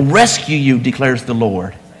and will rescue you, declares the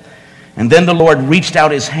Lord. And then the Lord reached out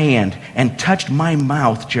his hand and touched my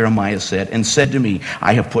mouth, Jeremiah said, and said to me,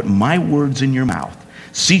 I have put my words in your mouth.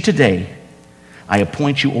 See, today I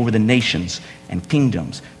appoint you over the nations and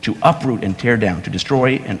kingdoms to uproot and tear down, to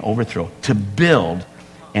destroy and overthrow, to build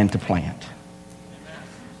and to plant.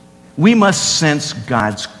 We must sense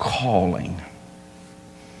God's calling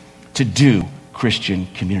to do Christian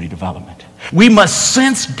community development. We must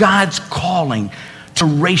sense God's calling to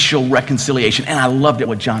racial reconciliation. And I loved it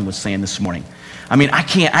what John was saying this morning. I mean,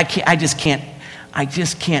 I just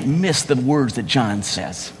can't miss the words that John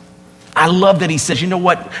says. I love that he says, you know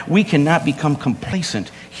what? We cannot become complacent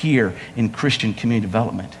here in Christian community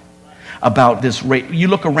development about this race. You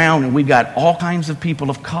look around and we've got all kinds of people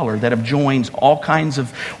of color that have joined all kinds of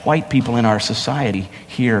white people in our society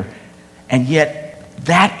here. And yet,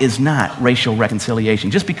 that is not racial reconciliation.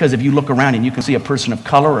 Just because if you look around and you can see a person of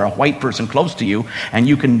color or a white person close to you and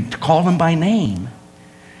you can call them by name,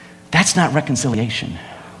 that's not reconciliation.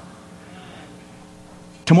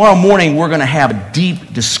 Tomorrow morning, we're going to have a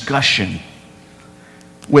deep discussion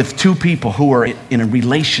with 2 people who are in a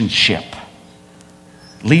relationship,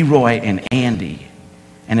 Leroy and Andy,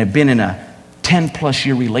 and have been in a 10-plus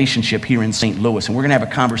year relationship here in St. Louis. And we're going to have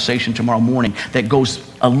a conversation tomorrow morning that goes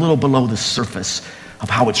a little below the surface of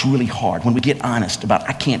how it's really hard when we get honest about,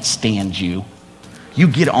 I can't stand you. You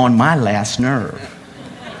get on my last nerve.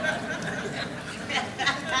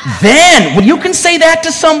 Then, when you can say that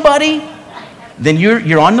to somebody, then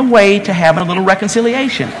you're on the way to having a little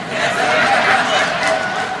reconciliation.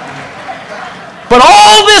 But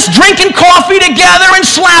all this drinking coffee together and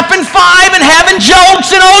slapping 5 and having jokes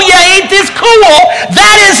and, oh yeah, ain't this cool,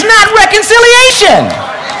 that is not reconciliation.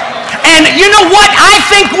 And you know what? I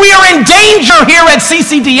think we are in danger here at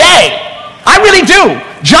CCDA. I really do.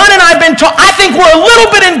 John and I have been I think we're a little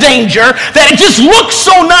bit in danger that it just looks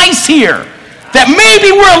so nice here. That maybe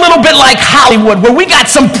we're a little bit like Hollywood, where we got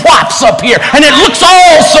some props up here, and it looks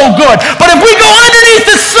all so good. But if we go underneath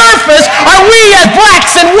the surface, are we as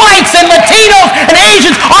blacks and whites and Latinos and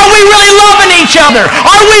Asians, are we really loving each other?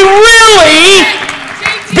 Are we really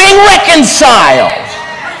being reconciled?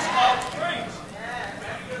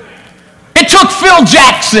 It took Phil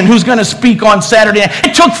Jackson, who's going to speak on Saturday.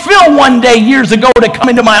 It took Phil one day years ago to come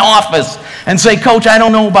into my office and say, Coach, I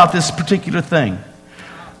don't know about this particular thing.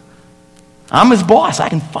 I'm his boss. I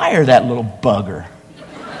can fire that little bugger.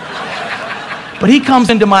 But he comes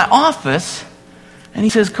into my office and he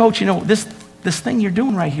says, Coach, you know, this thing you're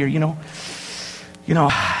doing right here, you know,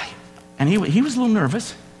 and he was a little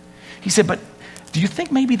nervous. He said, but do you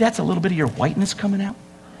think maybe that's a little bit of your whiteness coming out?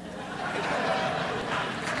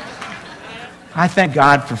 I thank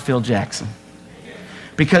God for Phil Jackson,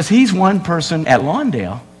 because he's one person at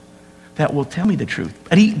Lawndale that will tell me the truth.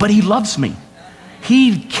 But he loves me.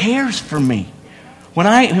 He cares for me.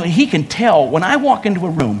 He can tell when I walk into a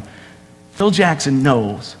room, Phil Jackson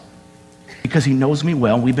knows, because he knows me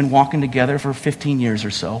well. We've been walking together for 15 years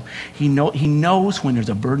or so. He knows when there's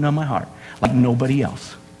a burden on my heart like nobody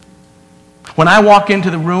else. When I walk into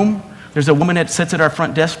the room, there's a woman that sits at our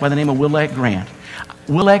front desk by the name of Willette Grant.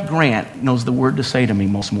 Willette Grant knows the word to say to me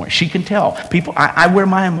most mornings. She can tell. People, I wear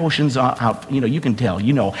my emotions out. You can tell.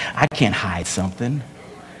 I can't hide something.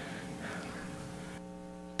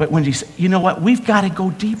 But when she says, you know what, we've got to go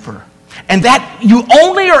deeper. And that you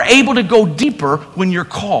only are able to go deeper when you're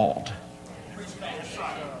called.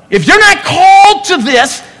 If you're not called to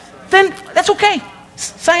this, then that's okay.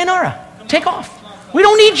 Sayonara. Take off. We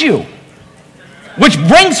don't need you. Which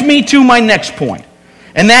brings me to my next point,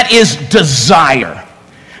 and that is desire.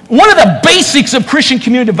 One of the basics of Christian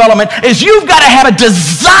community development is you've got to have a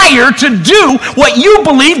desire to do what you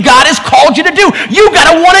believe God has called you to do. You've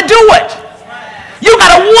got to want to do it. You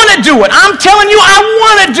got to want to do it. I'm telling you, I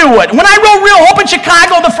want to do it. When I wrote Real Hope in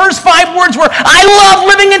Chicago, the first 5 words were, I love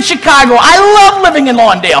living in Chicago. I love living in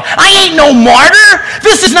Lawndale. I ain't no martyr.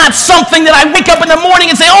 This is not something that I wake up in the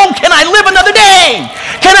morning and say, oh, can I live another day?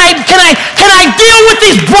 Can I deal with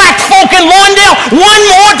these black folk in Lawndale one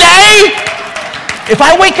more day? If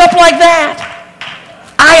I wake up like that,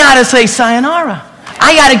 I ought to say sayonara.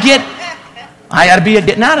 I ought to be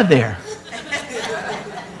getting out of there.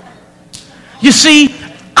 You see,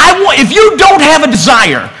 if you don't have a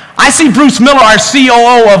desire, I see Bruce Miller, our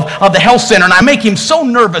COO of the health center, and I make him so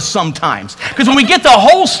nervous sometimes. Because when we get the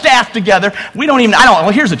whole staff together,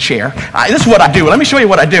 well, here's a chair. This is what I do. Let me show you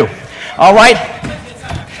what I do. All right?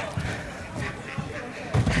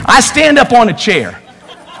 I stand up on a chair.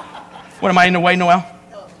 What, am I in the way, Noel?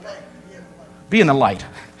 Be in the light.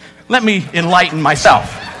 Let me enlighten myself.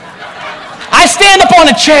 I stand up on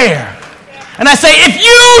a chair. And I say, if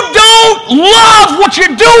you don't love what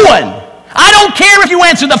you're doing, I don't care if you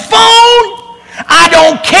answer the phone. I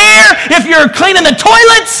don't care if you're cleaning the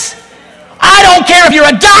toilets. I don't care if you're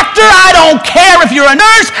a doctor. I don't care if you're a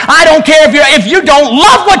nurse. I don't care if you don't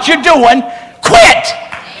love what you're doing, quit.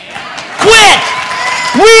 Quit.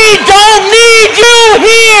 We don't need you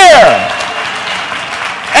here.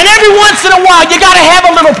 And every once in a while, you got to have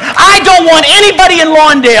a little. I don't want anybody in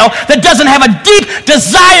Lawndale that doesn't have a deep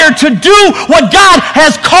desire to do what God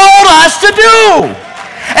has called us to do.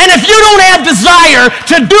 And if you don't have desire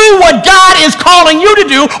to do what God is calling you to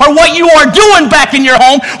do, or what you are doing back in your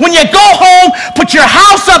home, when you go home, put your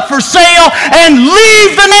house up for sale and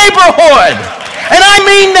leave the neighborhood. And I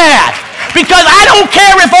mean that. Because I don't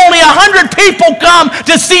care if only 100 people come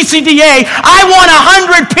to CCDA. I want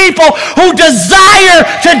 100 people who desire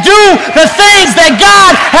to do the things that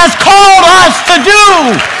God has called us to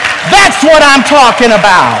do. That's what I'm talking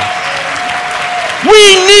about. We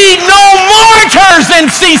need no martyrs in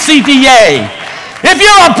CCDA. If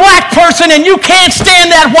you're a black person and you can't stand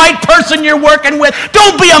that white person you're working with,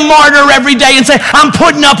 don't be a martyr every day and say, I'm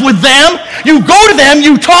putting up with them. You go to them,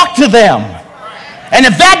 you talk to them. And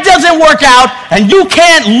if that doesn't work out and you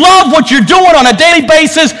can't love what you're doing on a daily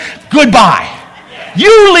basis, goodbye.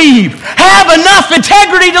 You leave. Have enough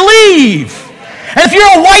integrity to leave. And if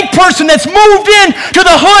you're a white person that's moved in to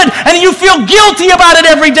the hood and you feel guilty about it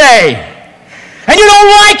every day, and you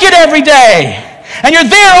don't like it every day, and you're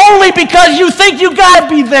there only because you think you got to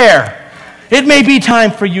be there, it may be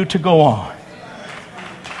time for you to go on.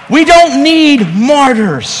 We don't need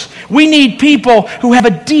martyrs. We need people who have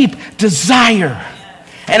a deep desire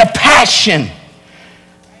and a passion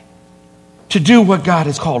to do what God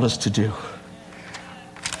has called us to do.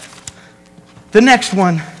 The next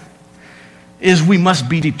one is we must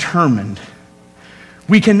be determined.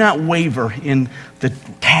 We cannot waver in the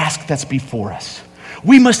task that's before us.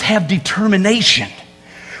 We must have determination.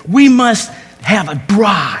 We must have a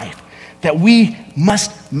drive that we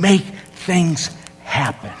must make things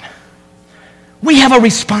happen. We have a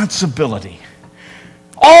responsibility.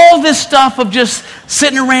 All this stuff of just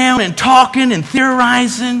sitting around and talking and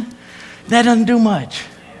theorizing, that doesn't do much.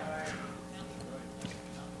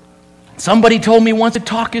 Somebody told me once that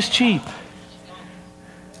talk is cheap.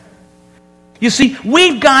 You see,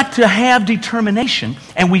 we've got to have determination,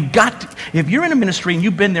 and we've got to, if you're in a ministry and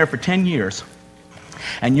you've been there for 10 years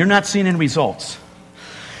and you're not seeing any results,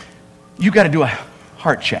 you've got to do a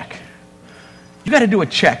heart check. You've got to do a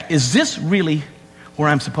check. Is this really where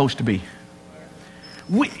I'm supposed to be?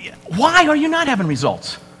 Why are you not having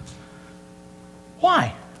results?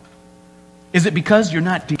 Why? Is it because you're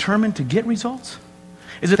not determined to get results?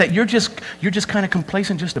 Is it that you're just kind of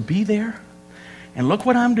complacent just to be there? And look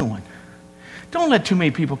what I'm doing. Don't let too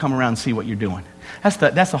many people come around and see what you're doing. That's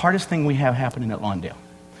the hardest thing we have happening at Lawndale.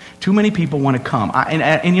 Too many people want to come. And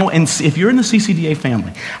if you're in the CCDA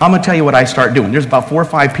family, I'm going to tell you what I start doing. There's about 4 or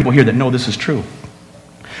 5 people here that know this is true.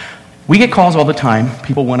 We get calls all the time.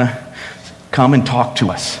 People want to come and talk to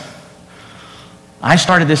us. I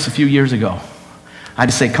started this a few years ago. I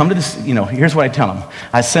just say, come to this, here's what I tell them.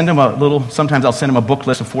 I send them sometimes I'll send them a book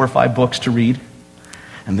list of 4 or 5 books to read.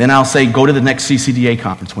 And then I'll say, go to the next CCDA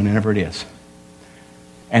conference, whenever it is.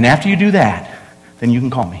 And after you do that, then you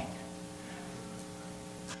can call me.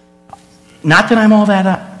 Not that I'm all that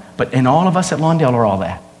up, and all of us at Lawndale are all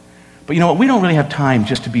that. But you know what? We don't really have time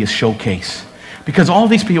just to be a showcase. Because all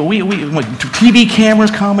these people, when TV cameras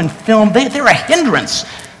come and film, they're a hindrance.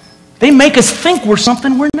 They make us think we're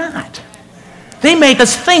something we're not. They make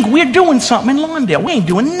us think we're doing something in Lawndale. We ain't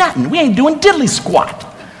doing nothing. We ain't doing diddly squat.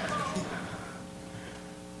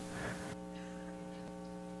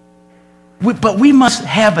 But we must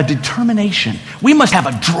have a determination. We must have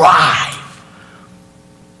a drive.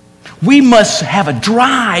 We must have a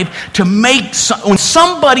drive to make, when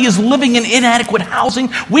somebody is living in inadequate housing,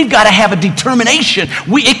 we've got to have a determination.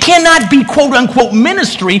 It cannot be quote unquote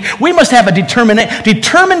ministry. We must have a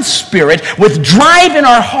determined spirit with drive in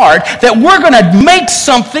our heart that we're going to make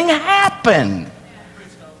something happen.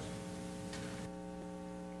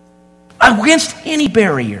 Against any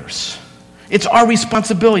barriers. It's our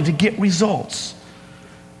responsibility to get results.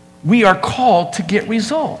 We are called to get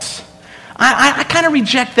results. I kind of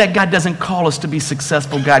reject that God doesn't call us to be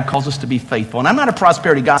successful. God calls us to be faithful. And I'm not a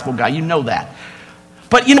prosperity gospel guy. You know that.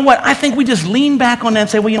 But you know what? I think we just lean back on that and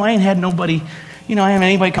say, well, I ain't had nobody, I haven't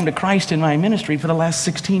anybody come to Christ in my ministry for the last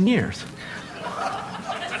 16 years.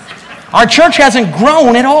 Our church hasn't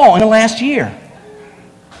grown at all in the last year.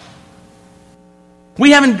 We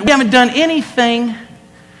haven't done anything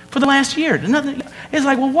for the last year. It's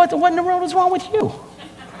like, well, what in the world is wrong with you?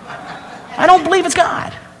 I don't believe it's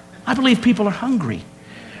God. I believe people are hungry.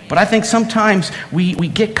 But I think sometimes we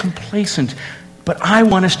get complacent. But I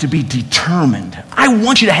want us to be determined. I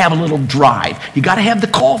want you to have a little drive. You got to have the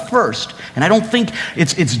call first. And I don't think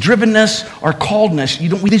it's drivenness or calledness.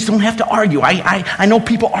 We just don't have to argue. I know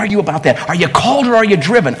people argue about that. Are you called or are you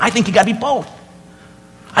driven? I think you got to be both.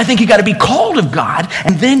 I think you got to be called of God,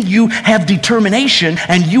 and then you have determination,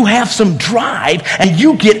 and you have some drive, and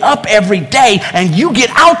you get up every day, and you get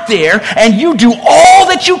out there, and you do all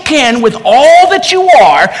that you can with all that you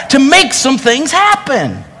are to make some things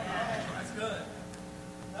happen.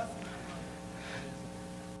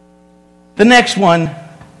 The next one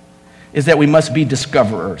is that we must be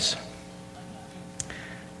discoverers.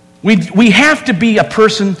 We have to be a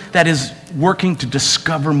person that is working to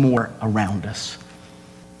discover more around us.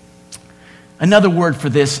 Another word for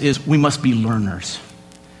this is we must be learners.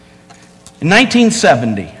 In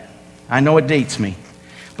 1970, I know it dates me,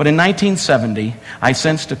 but in 1970, I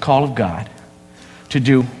sensed a call of God to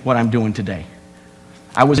do what I'm doing today.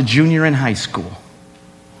 I was a junior in high school.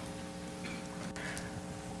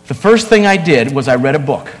 The first thing I did was I read a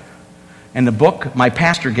book. And the book my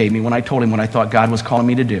pastor gave me when I told him what I thought God was calling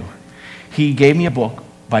me to do. He gave me a book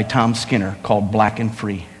by Tom Skinner called Black and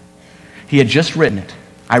Free. He had just written it.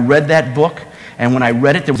 I read that book, and when I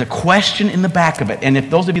read it, there was a question in the back of it. And if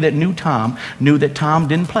those of you that knew Tom knew that Tom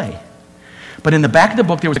didn't play. But in the back of the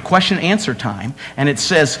book, there was a question and answer time, and it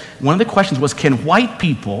says, one of the questions was, can white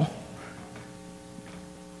people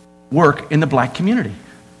work in the black community?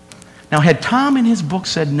 Now, had Tom in his book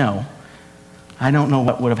said no, I don't know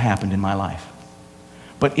what would have happened in my life.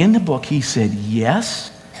 But in the book, he said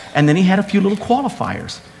yes, and then he had a few little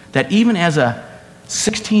qualifiers that even as a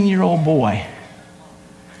 16-year-old boy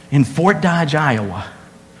in Fort Dodge, Iowa,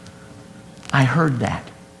 I heard that.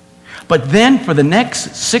 But then for the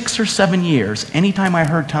next 6 or 7 years, anytime I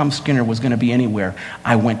heard Tom Skinner was going to be anywhere,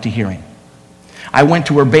 I went to hear him. I went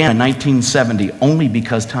to Urbana in 1970 only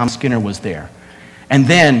because Tom Skinner was there. And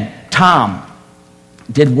then Tom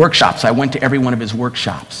did workshops. I went to every one of his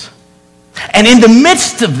workshops. And in the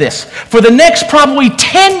midst of this, for the next probably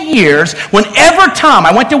 10 years, whenever Tom,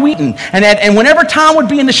 I went to Wheaton, and whenever Tom would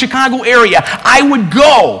be in the Chicago area, I would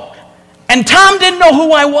go. And Tom didn't know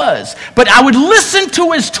who I was, but I would listen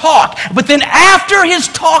to his talk. But then after his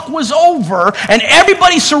talk was over, and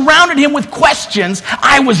everybody surrounded him with questions,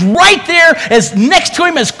 I was right there as next to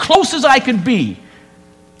him as close as I could be,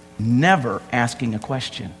 never asking a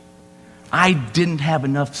question. I didn't have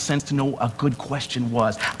enough sense to know what a good question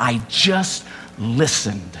was. I just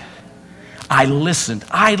listened. I listened.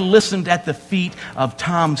 I listened at the feet of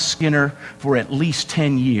Tom Skinner for at least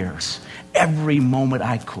 10 years, every moment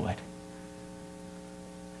I could.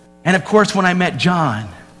 And of course, when I met John,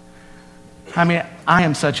 I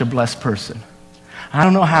am such a blessed person. I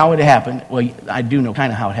don't know how it happened. Well, I do know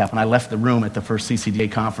kind of how it happened. I left the room at the first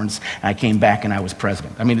CCDA conference, and I came back and I was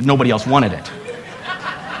president. I mean, nobody else wanted it.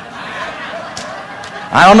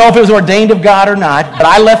 I don't know if it was ordained of God or not, but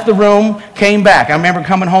I left the room, came back. I remember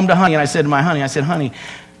coming home to Honey, and I said to my honey, honey,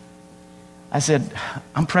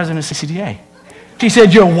 I'm president of CCDA. She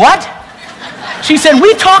said, you're what? She said,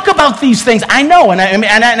 we talk about these things. I know, and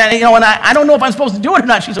I don't know if I'm supposed to do it or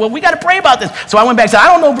not. She said, well, we got to pray about this. So I went back and said, I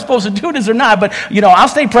don't know if we're supposed to do this or not, but, I'll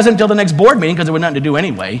stay president until the next board meeting because there was nothing to do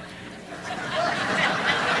anyway.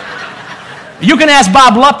 You can ask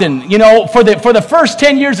Bob Lupton, for the first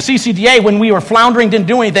 10 years of CCDA, when we were floundering, didn't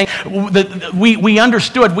do anything, we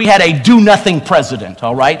understood we had a do-nothing president,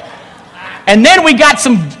 all right? And then we got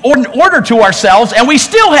some order to ourselves, and we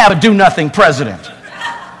still have a do-nothing president.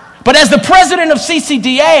 But as the president of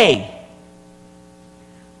CCDA,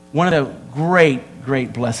 one of the great,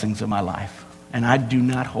 great blessings of my life, and I do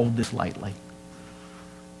not hold this lightly,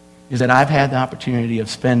 is that I've had the opportunity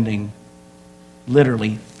of spending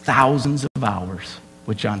literally thousands of hours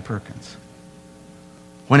with John Perkins.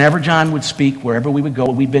 Whenever John would speak, wherever we would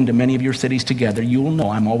go, we've been to many of your cities together, you'll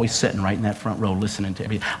know I'm always sitting right in that front row listening to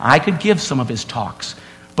everything. I could give some of his talks,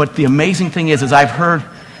 but the amazing thing is I've heard,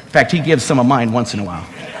 in fact, he gives some of mine once in a while.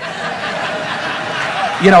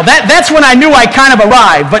 That's when I knew I kind of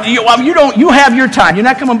arrived, but you have your time. You're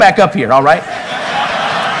not coming back up here, all right?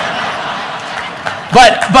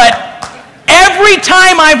 But every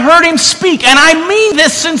time I've heard him speak, and I mean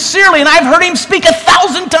this sincerely, and I've heard him speak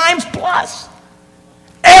 1,000 times plus,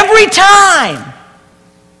 every time,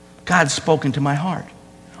 God's spoken to my heart,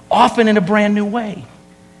 often in a brand new way.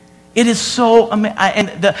 It is so amazing,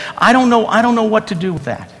 I don't know what to do with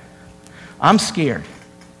that. I'm scared.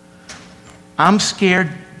 I'm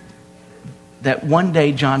scared that one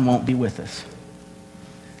day John won't be with us.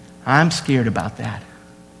 I'm scared about that.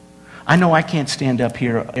 I know I can't stand up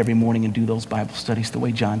here every morning and do those Bible studies the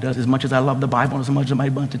way John does, as much as I love the Bible and as much as I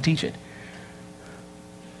want to teach it.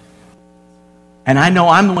 And I know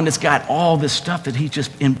I'm the one that's got all this stuff that he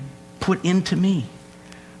just put into me.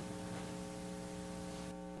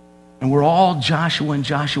 And we're all Joshua and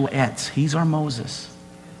Joshuaettes. He's our Moses.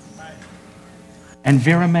 And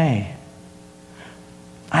Vera May.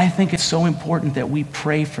 I think it's so important that we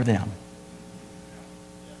pray for them.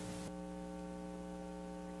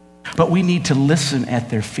 But we need to listen at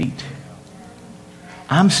their feet.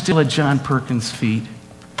 I'm still at John Perkins' feet.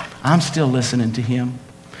 I'm still listening to him.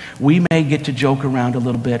 We may get to joke around a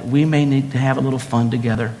little bit. We may need to have a little fun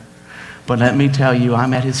together. But let me tell you,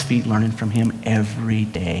 I'm at his feet learning from him every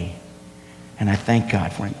day. And I thank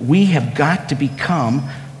God for him. We have got to become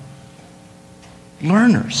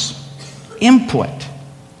learners. Input.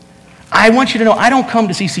 I want you to know, I don't come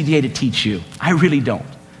to CCDA to teach you. I really don't.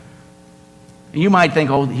 You might think,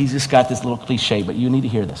 oh, he's just got this little cliche, but you need to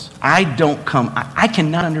hear this. I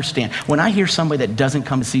cannot understand. When I hear somebody that doesn't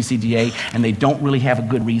come to CCDA and they don't really have a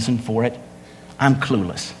good reason for it, I'm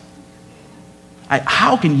clueless.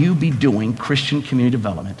 How can you be doing Christian community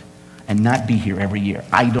development and not be here every year?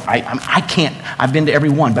 I can't. I've been to every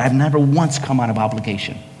one, but I've never once come out of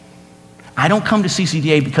obligation. I don't come to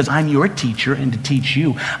CCDA because I'm your teacher and to teach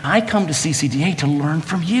you. I come to CCDA to learn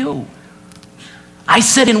from you. I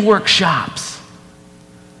sit in workshops.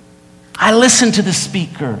 I listen to the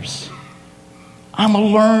speakers. I'm a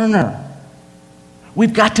learner.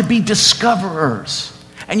 We've got to be discoverers.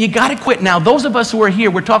 And you got to quit. Now, those of us who are here,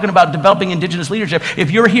 we're talking about developing indigenous leadership.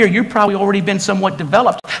 If you're here, you've probably already been somewhat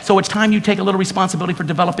developed. So it's time you take a little responsibility for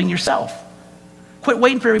developing yourself. Quit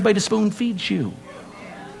waiting for everybody to spoon feed you.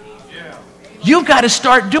 You've got to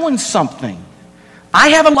start doing something. I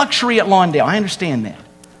have a luxury at Lawndale. I understand that.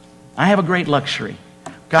 I have a great luxury.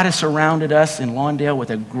 God has surrounded us in Lawndale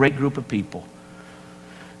with a great group of people.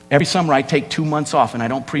 Every summer I take 2 months off and I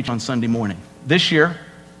don't preach on Sunday morning. This year,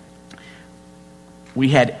 we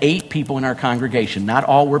had 8 people in our congregation. Not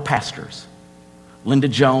all were pastors. Linda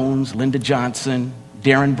Jones, Linda Johnson,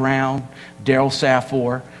 Darren Brown, Daryl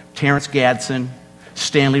Safor, Terrence Gadsden,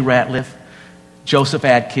 Stanley Ratliff, Joseph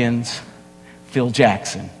Atkins, Phil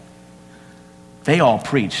Jackson. They all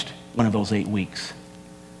preached one of those 8 weeks.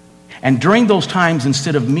 And during those times,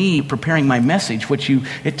 instead of me preparing my message,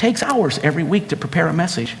 it takes hours every week to prepare a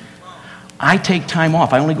message, I take time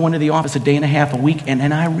off. I only go into the office a day and a half a week,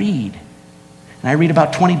 and I read. And I read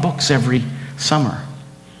about 20 books every summer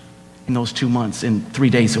in those 2 months, in 3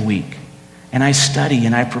 days a week. And I study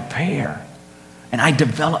and I prepare. And I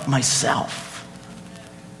develop myself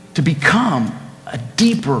to become a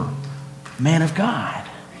deeper man of God.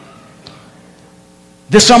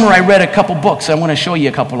 This summer I read a couple books. I want to show you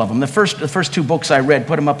a couple of them. The first two books I read,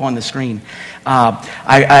 put them up on the screen.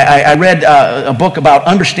 I read a book about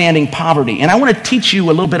understanding poverty. And I want to teach you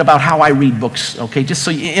a little bit about how I read books, okay? Just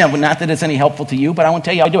so you know, not that it's any helpful to you, but I want to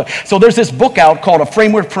tell you how I do it. So there's this book out called A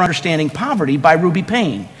Framework for Understanding Poverty by Ruby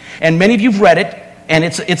Payne. And many of you have read it, and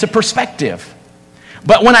it's a perspective.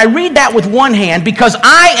 But when I read that with one hand, because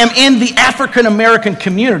I am in the African American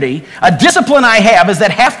community, a discipline I have is that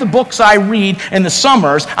half the books I read in the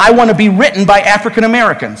summers, I want to be written by African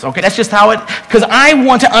Americans. Okay, that's just how because I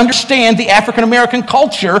want to understand the African American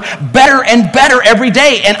culture better and better every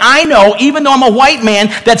day. And I know, even though I'm a white man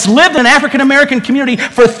that's lived in an African American community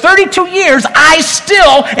for 32 years, I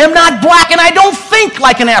still am not black and I don't think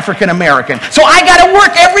like an African American. So I got to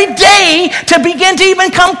work every day to begin to even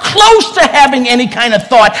come close to having any kind of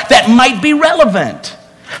thought that might be relevant.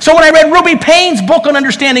 So when I read Ruby Payne's book on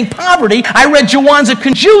understanding poverty, I read Jawanza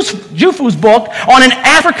Jufu's book on an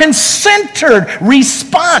African-centered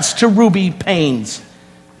response to Ruby Payne's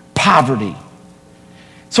poverty.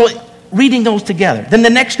 So reading those together. Then the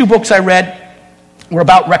next two books I read were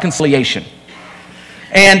about reconciliation.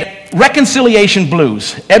 And Reconciliation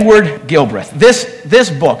Blues, Edward Gilbreth. This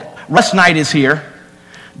book, Russ Knight is here.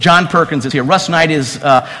 John Perkins is here. Russ Knight is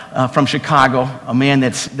from Chicago, a man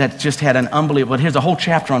that's just had an unbelievable... Here's a whole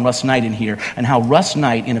chapter on Russ Knight in here, and how Russ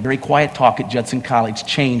Knight, in a very quiet talk at Judson College,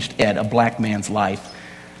 changed Ed, a black man's life,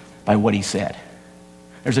 by what he said.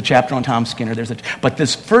 There's a chapter on Tom Skinner. But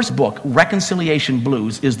this first book, Reconciliation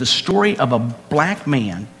Blues, is the story of a black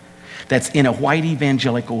man that's in a white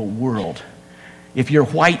evangelical world. If you're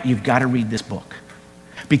white, you've got to read this book,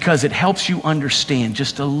 because it helps you understand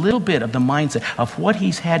just a little bit of the mindset of what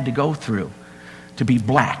he's had to go through to be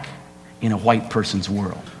black in a white person's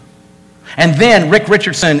world. And then Rick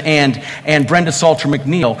Richardson and Brenda Salter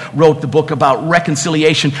McNeil wrote the book about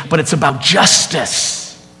reconciliation, but it's about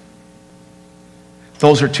justice.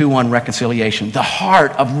 Those are two on reconciliation. The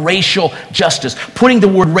heart of racial justice. Putting the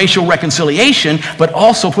word racial reconciliation, but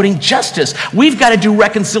also putting justice. We've got to do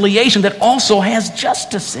reconciliation that also has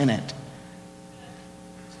justice in it.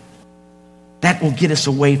 That will get us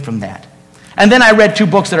away from that. And then I read two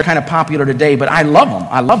books that are kind of popular today, but I love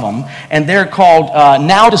them. And they're called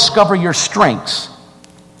Now Discover Your Strengths.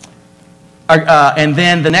 And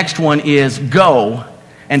then the next one is Go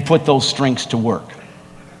and Put Those Strengths to Work.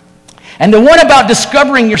 And the one about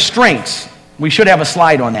discovering your strengths, we should have a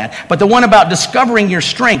slide on that. But the one about discovering your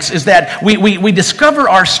strengths is that we discover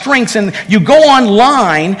our strengths, and you go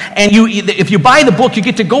online, and if you buy the book, you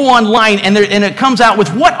get to go online, and it comes out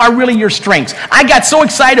with what are really your strengths. I got so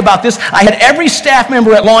excited about this. I had every staff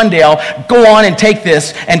member at Lawndale go on and take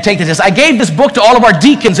this and take this. I gave this book to all of our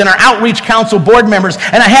deacons and our outreach council board members,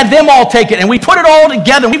 and I had them all take it, and we put it all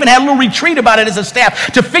together. We even had a little retreat about it as a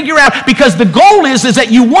staff to figure out, because the goal is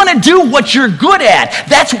that you want to do what you're good at.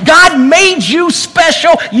 That's God made you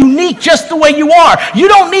special, unique, just the way you are. You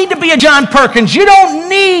don't need to be a John Perkins. You don't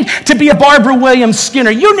need to be a Barbara Williams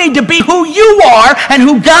Skinner. You need to be who you are and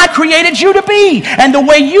who God created you to be. And the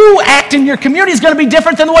way you act in your community is going to be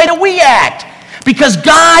different than the way that we act, because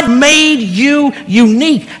God made you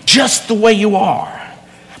unique just the way you are.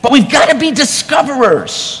 But we've got to be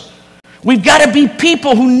discoverers. We've got to be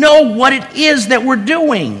people who know what it is that we're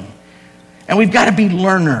doing. And we've got to be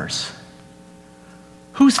learners.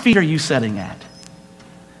 Whose feet are you sitting at?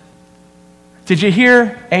 Did you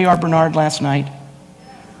hear A.R. Bernard last night?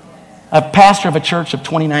 A pastor of a church of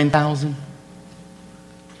 29,000.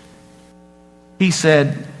 He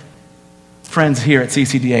said, friends here at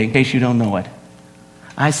CCDA, in case you don't know it,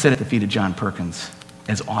 I sit at the feet of John Perkins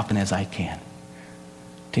as often as I can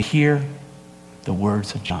to hear the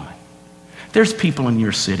words of John. There's people in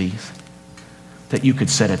your cities that you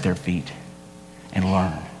could sit at their feet and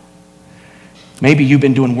learn. Maybe you've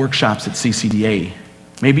been doing workshops at CCDA.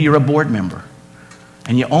 Maybe you're a board member,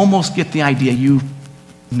 and you almost get the idea you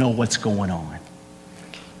know what's going on.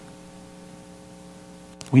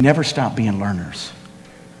 We never stop being learners.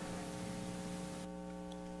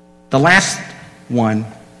 The last one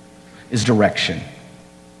is direction.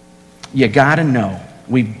 You got to know.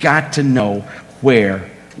 We've got to know where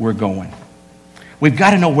we're going. We've got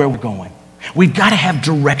to know where we're going. We've got to have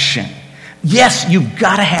direction. Yes, you've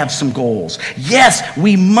got to have some goals. Yes,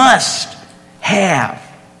 we must have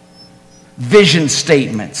vision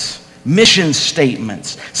statements, mission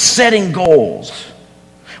statements, setting goals.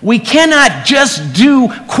 We cannot just do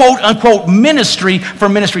quote-unquote ministry for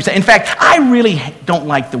ministry's sake. In fact, I really don't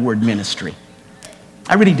like the word ministry.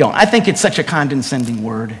 I really don't. I think it's such a condescending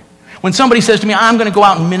word. When somebody says to me, I'm going to go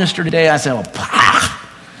out and minister today, I say, oh, pah.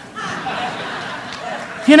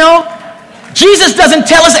 You know, Jesus doesn't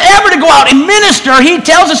tell us ever to go out and minister. He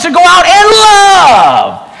tells us to go out and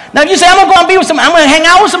love. Now, if you say, I'm going to hang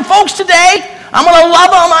out with some folks today. I'm going to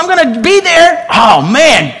love them. I'm going to be there. Oh,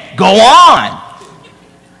 man, go on.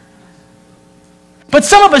 But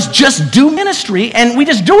some of us just do ministry, and we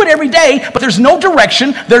just do it every day, but there's no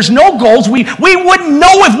direction, there's no goals. We wouldn't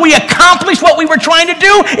know if we accomplished what we were trying to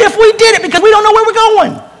do if we did it, because we don't know where we're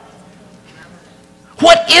going.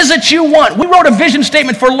 What is it you want? We wrote a vision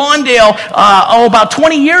statement for Lawndale about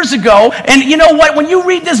 20 years ago, and you know what? When you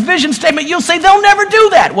read this vision statement, you'll say, they'll never do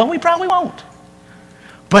that. Well, we probably won't.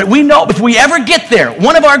 But we know if we ever get there,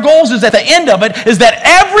 one of our goals is at the end of it is that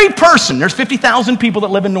every person, there's 50,000 people that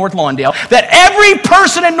live in North Lawndale, that every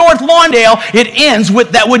person in North Lawndale, it ends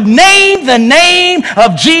with, that would name the name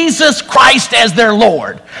of Jesus Christ as their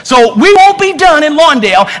Lord. So we won't be done in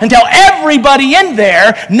Lawndale until everybody in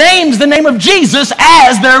there names the name of Jesus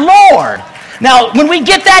as their Lord. Now, when we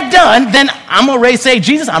get that done, then I'm going to say,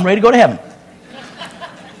 Jesus, I'm ready to go to heaven.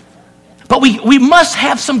 But we must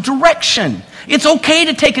have some direction. It's okay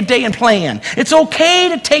to take a day and plan. It's okay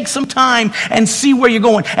to take some time and see where you're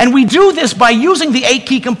going. And we do this by using the 8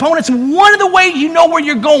 key components. And one of the ways you know where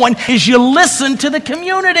you're going is you listen to the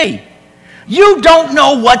community. You don't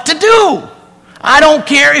know what to do. I don't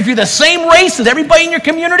care if you're the same race as everybody in your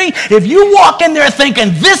community. If you walk in there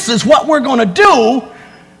thinking this is what we're going to do,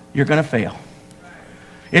 you're going to fail.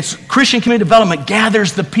 It's Christian community development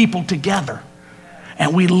gathers the people together.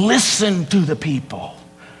 And we listen to the people.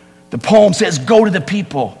 The poem says, go to the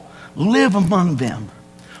people, live among them,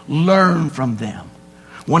 learn from them.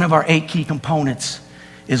 One of our 8 key components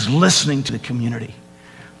is listening to the community.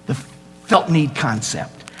 The felt need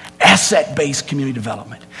concept, asset-based community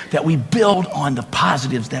development, that we build on the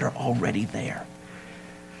positives that are already there.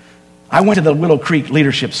 I went to the Willow Creek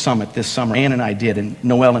Leadership Summit this summer. Ann and I did, and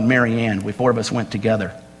Noel and Mary Ann, we 4 of us went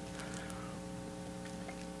together.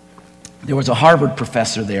 There was a Harvard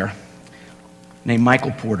professor there named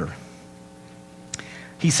Michael Porter.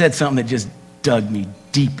 He said something that just dug me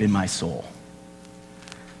deep in my soul.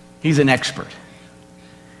 He's an expert.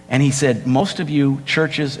 And he said, most of you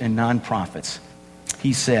churches and nonprofits,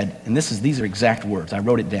 he said, and these are exact words, I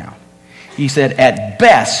wrote it down. He said, at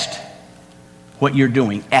best, what you're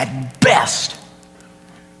doing, at best,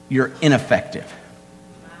 you're ineffective.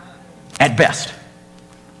 At best.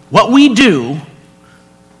 What we do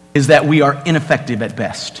is that we are ineffective at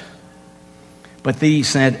best. But he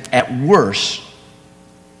said, at worst,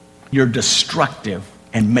 you're destructive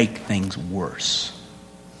and make things worse.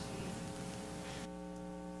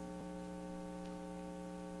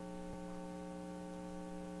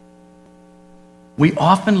 We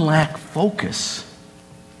often lack focus.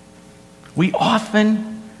 We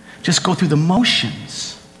often just go through the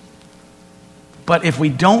motions. But if we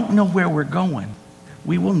don't know where we're going,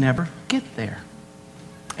 we will never get there.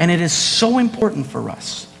 And it is so important for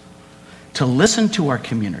us to listen to our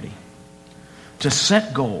community, to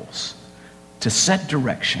set goals, to set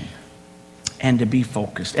direction, and to be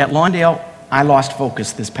focused. At Lawndale, I lost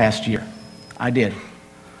focus this past year. I did.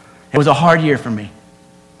 It was a hard year for me.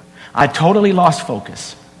 I totally lost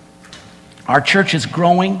focus. Our church is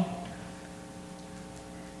growing.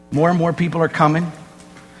 More and more people are coming.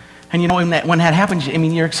 And you know, when that happens, I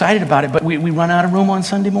mean, you're excited about it, but we run out of room on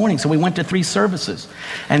Sunday morning. So we went to 3 services.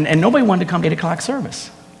 And nobody wanted to come to 8 o'clock service.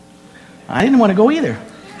 I didn't want to go either.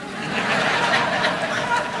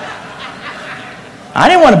 I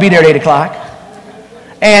didn't want to be there at 8 o'clock.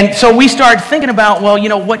 And so we started thinking about, well, you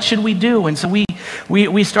know, what should we do? And so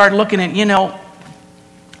we started looking at, you know,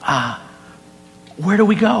 where do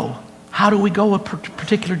we go? How do we go a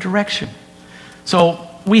particular direction? So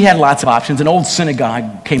we had lots of options. An old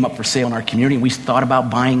synagogue came up for sale in our community, and we thought about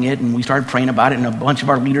buying it, and we started praying about it, and a bunch of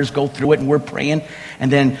our leaders go through it, and we're praying,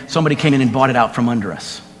 and then somebody came in and bought it out from under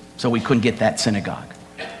us, so we couldn't get that synagogue.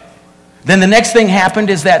 Then the next thing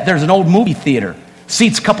happened is that there's an old movie theater,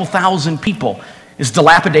 seats a couple thousand people. It's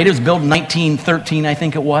dilapidated. It was built in 1913, I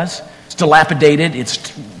think it was. It's dilapidated. It's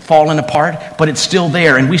fallen apart, but it's still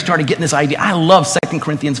there. And we started getting this idea. I love 2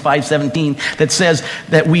 Corinthians 5:17 that says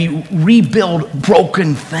that we rebuild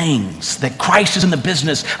broken things, that Christ is in the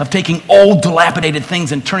business of taking old dilapidated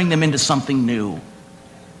things and turning them into something new.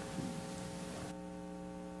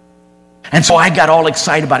 And so I got all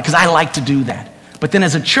excited about it because I like to do that. But then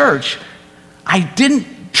as a church, I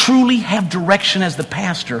didn't truly have direction as the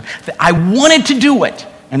pastor. I wanted to do it.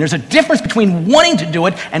 And there's a difference between wanting to do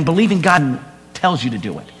it and believing God tells you to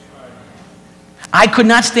do it. I could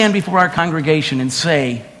not stand before our congregation and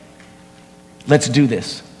say, let's do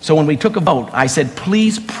this. So when we took a vote, I said,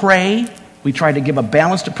 please pray. We tried to give a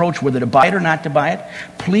balanced approach whether to buy it or not to buy it.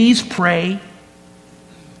 Please pray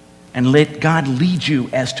and let God lead you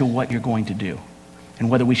as to what you're going to do and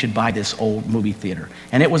whether we should buy this old movie theater.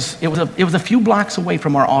 And it was a few blocks away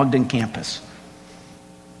from our Ogden campus,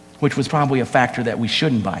 which was probably a factor that we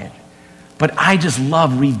shouldn't buy it. But I just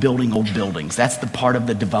love rebuilding old buildings. That's the part of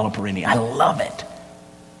the developer in me. I love it.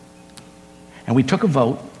 And we took a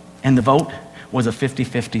vote, and the vote was a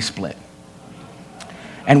 50-50 split.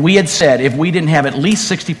 And we had said if we didn't have at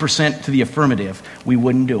least 60% to the affirmative, we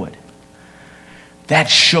wouldn't do it. That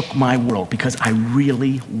shook my world because I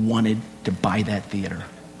really wanted to buy that theater.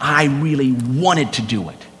 I really wanted to do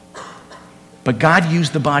it. But God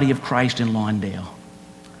used the body of Christ in Lawndale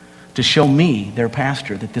to show me, their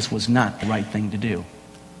pastor, that this was not the right thing to do.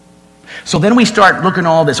 So then we start looking at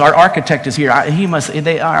all this. Our architect is here.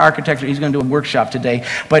 Our architect, he's going to do a workshop today.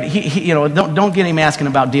 But don't get him asking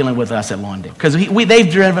about dealing with us at Lawndale, because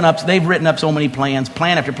they've written up so many plans,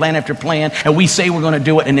 plan after plan after plan, and we say we're going to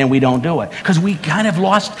do it, and then we don't do it because we kind of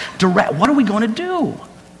lost direct. What are we going to do?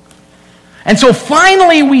 And so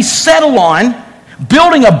finally, we settle on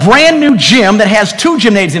building a brand new gym that has 2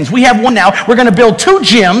 gymnasiums. We have one now. We're going to build 2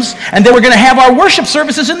 gyms, and then we're going to have our worship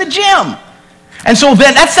services in the gym. And so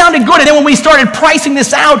then that sounded good. And then when we started pricing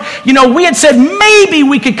this out, we had said maybe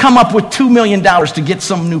we could come up with $2 million to get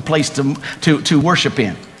some new place to worship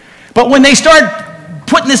in. But when they start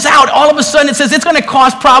putting this out, all of a sudden it says it's going to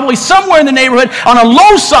cost probably somewhere in the neighborhood, on a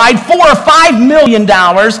low side, $4 or $5 million,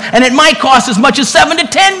 and it might cost as much as $7 to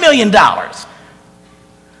 $10 million.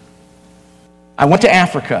 I went to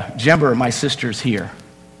Africa. Jember, my sister's here.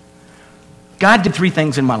 God did 3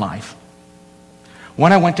 things in my life.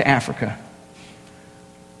 One, I went to Africa.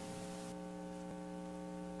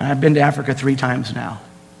 I've been to Africa 3 times now.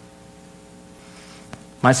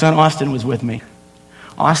 My son Austin was with me.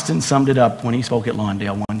 Austin summed it up when he spoke at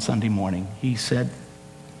Lawndale one Sunday morning. He said,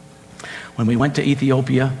 when we went to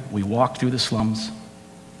Ethiopia, we walked through the slums.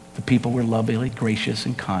 The people were lovely, gracious,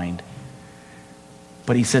 and kind.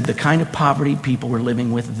 But he said the kind of poverty people were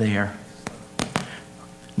living with there,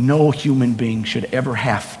 no human being should ever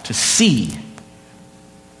have to see.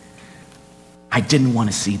 I didn't want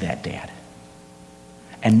to see that, Dad.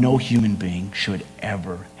 And no human being should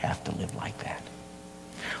ever have to live like that.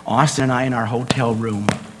 Austin and I in our hotel room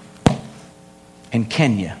in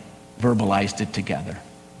Kenya verbalized it together.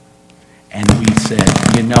 And we said,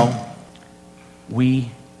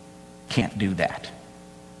 we can't do that.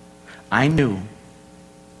 I knew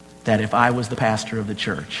that if I was the pastor of the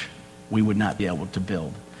church, we would not be able to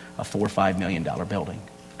build a $4 or $5 million building.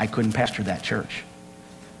 I couldn't pastor that church.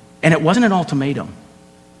 And it wasn't an ultimatum.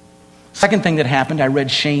 Second thing that happened, I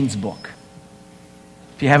read Shane's book.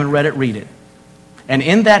 If you haven't read it, read it. And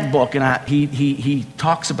in that book, he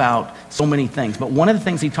talks about so many things, but one of the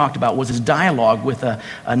things he talked about was his dialogue with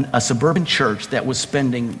a suburban church that was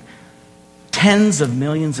spending tens of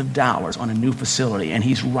millions of dollars on a new facility, and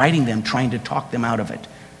he's writing them, trying to talk them out of it.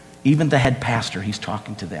 Even the head pastor, he's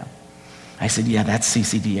talking to them. I said, yeah, that's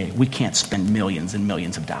CCDA. We can't spend millions and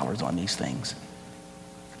millions of dollars on these things.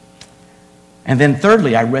 And then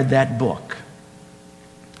thirdly, I read that book.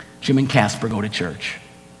 Jim and Casper Go to Church.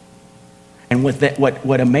 And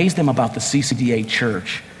what amazed them about the CCDA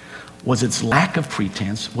church was its lack of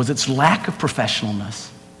pretense, was its lack of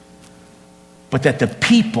professionalness, but that the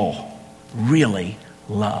people really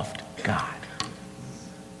loved God.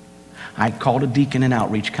 I called a deacon and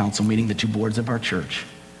outreach council meeting, the 2 boards of our church,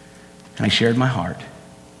 and I shared my heart.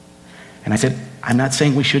 And I said, I'm not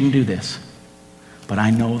saying we shouldn't do this, but I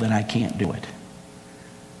know that I can't do it.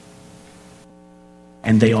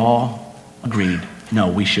 And they all agreed,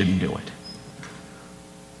 no, we shouldn't do it.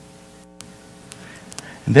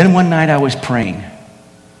 And then one night I was praying.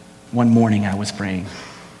 One morning I was praying.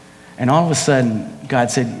 And all of a sudden,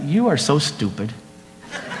 God said, you are so stupid.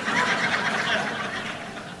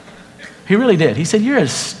 He really did. He said, you're a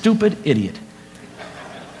stupid idiot.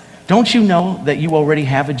 Don't you know that you already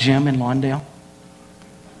have a gym in Lawndale?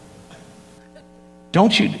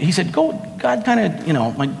 Don't you? He said, go, God kind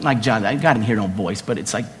of, like John, I didn't hear no voice, but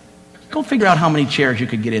it's like, go figure out how many chairs you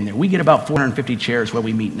could get in there. We get about 450 chairs where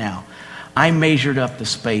we meet now. I measured up the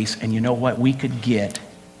space, and you know what? We could get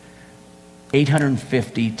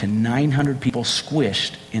 850 to 900 people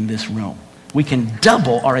squished in this room. We can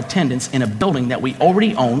double our attendance in a building that we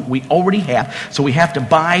already own, we already have, so we have to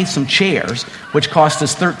buy some chairs, which cost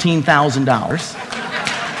us $13,000.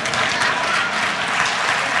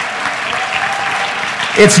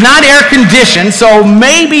 It's not air conditioned, so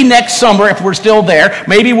maybe next summer, if we're still there,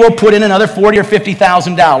 maybe we'll put in another $40,000 or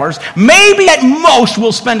 $50,000. Maybe at most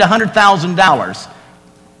we'll spend $100,000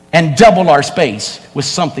 and double our space with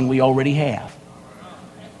something we already have.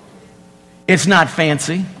 It's not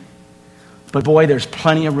fancy. But boy, there's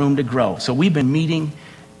plenty of room to grow. So we've been meeting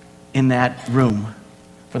in that room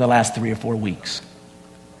for the last 3 or 4 weeks.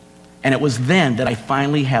 And it was then that I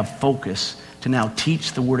finally have focus to now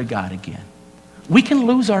teach the Word of God again. We can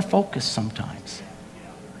lose our focus sometimes.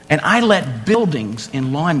 And I let buildings in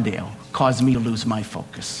Lawndale cause me to lose my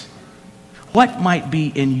focus. What might be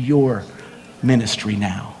in your ministry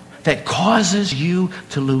now that causes you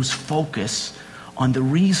to lose focus on the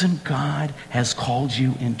reason God has called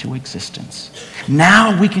you into existence?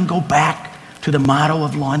 Now we can go back to the motto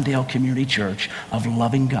of Lawndale Community Church of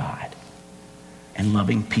loving God and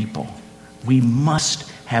loving people. We must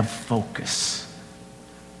have focus.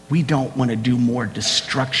 We don't want to do more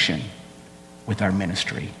destruction with our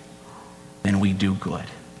ministry than we do good.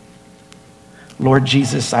 Lord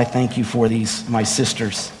Jesus, I thank you for these, my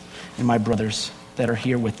sisters and my brothers that are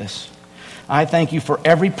here with us. I thank you for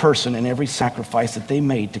every person and every sacrifice that they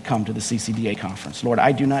made to come to the CCDA conference. Lord,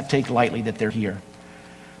 I do not take lightly that they're here.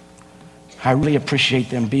 I really appreciate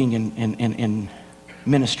them being in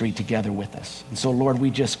ministry together with us. And so, Lord, we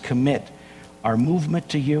just commit our movement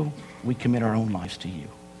to you. We commit our own lives to you.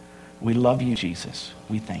 We love you, Jesus.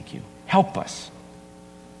 We thank you. Help us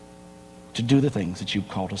to do the things that you've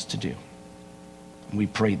called us to do. And we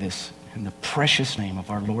pray this in the precious name of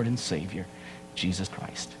our Lord and Savior, Jesus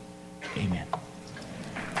Christ. Amen.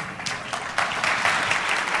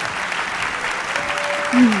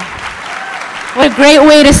 What a great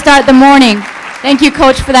way to start the morning. Thank you,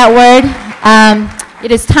 Coach, for that word.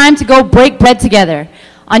 It is time to go break bread together.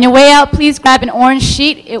 On your way out, please grab an orange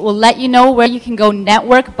sheet. It will let you know where you can go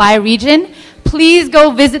network by region. Please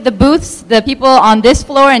go visit the booths. The people on this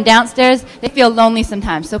floor and downstairs, they feel lonely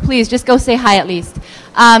sometimes. So please, just go say hi at least.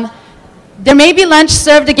 There may be lunch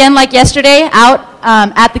served again like yesterday out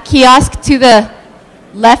at the kiosk to the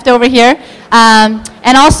left over here.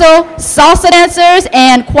 And also, salsa dancers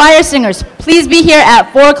and choir singers, please be here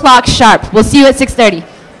at 4 o'clock sharp. We'll see you at 6:30.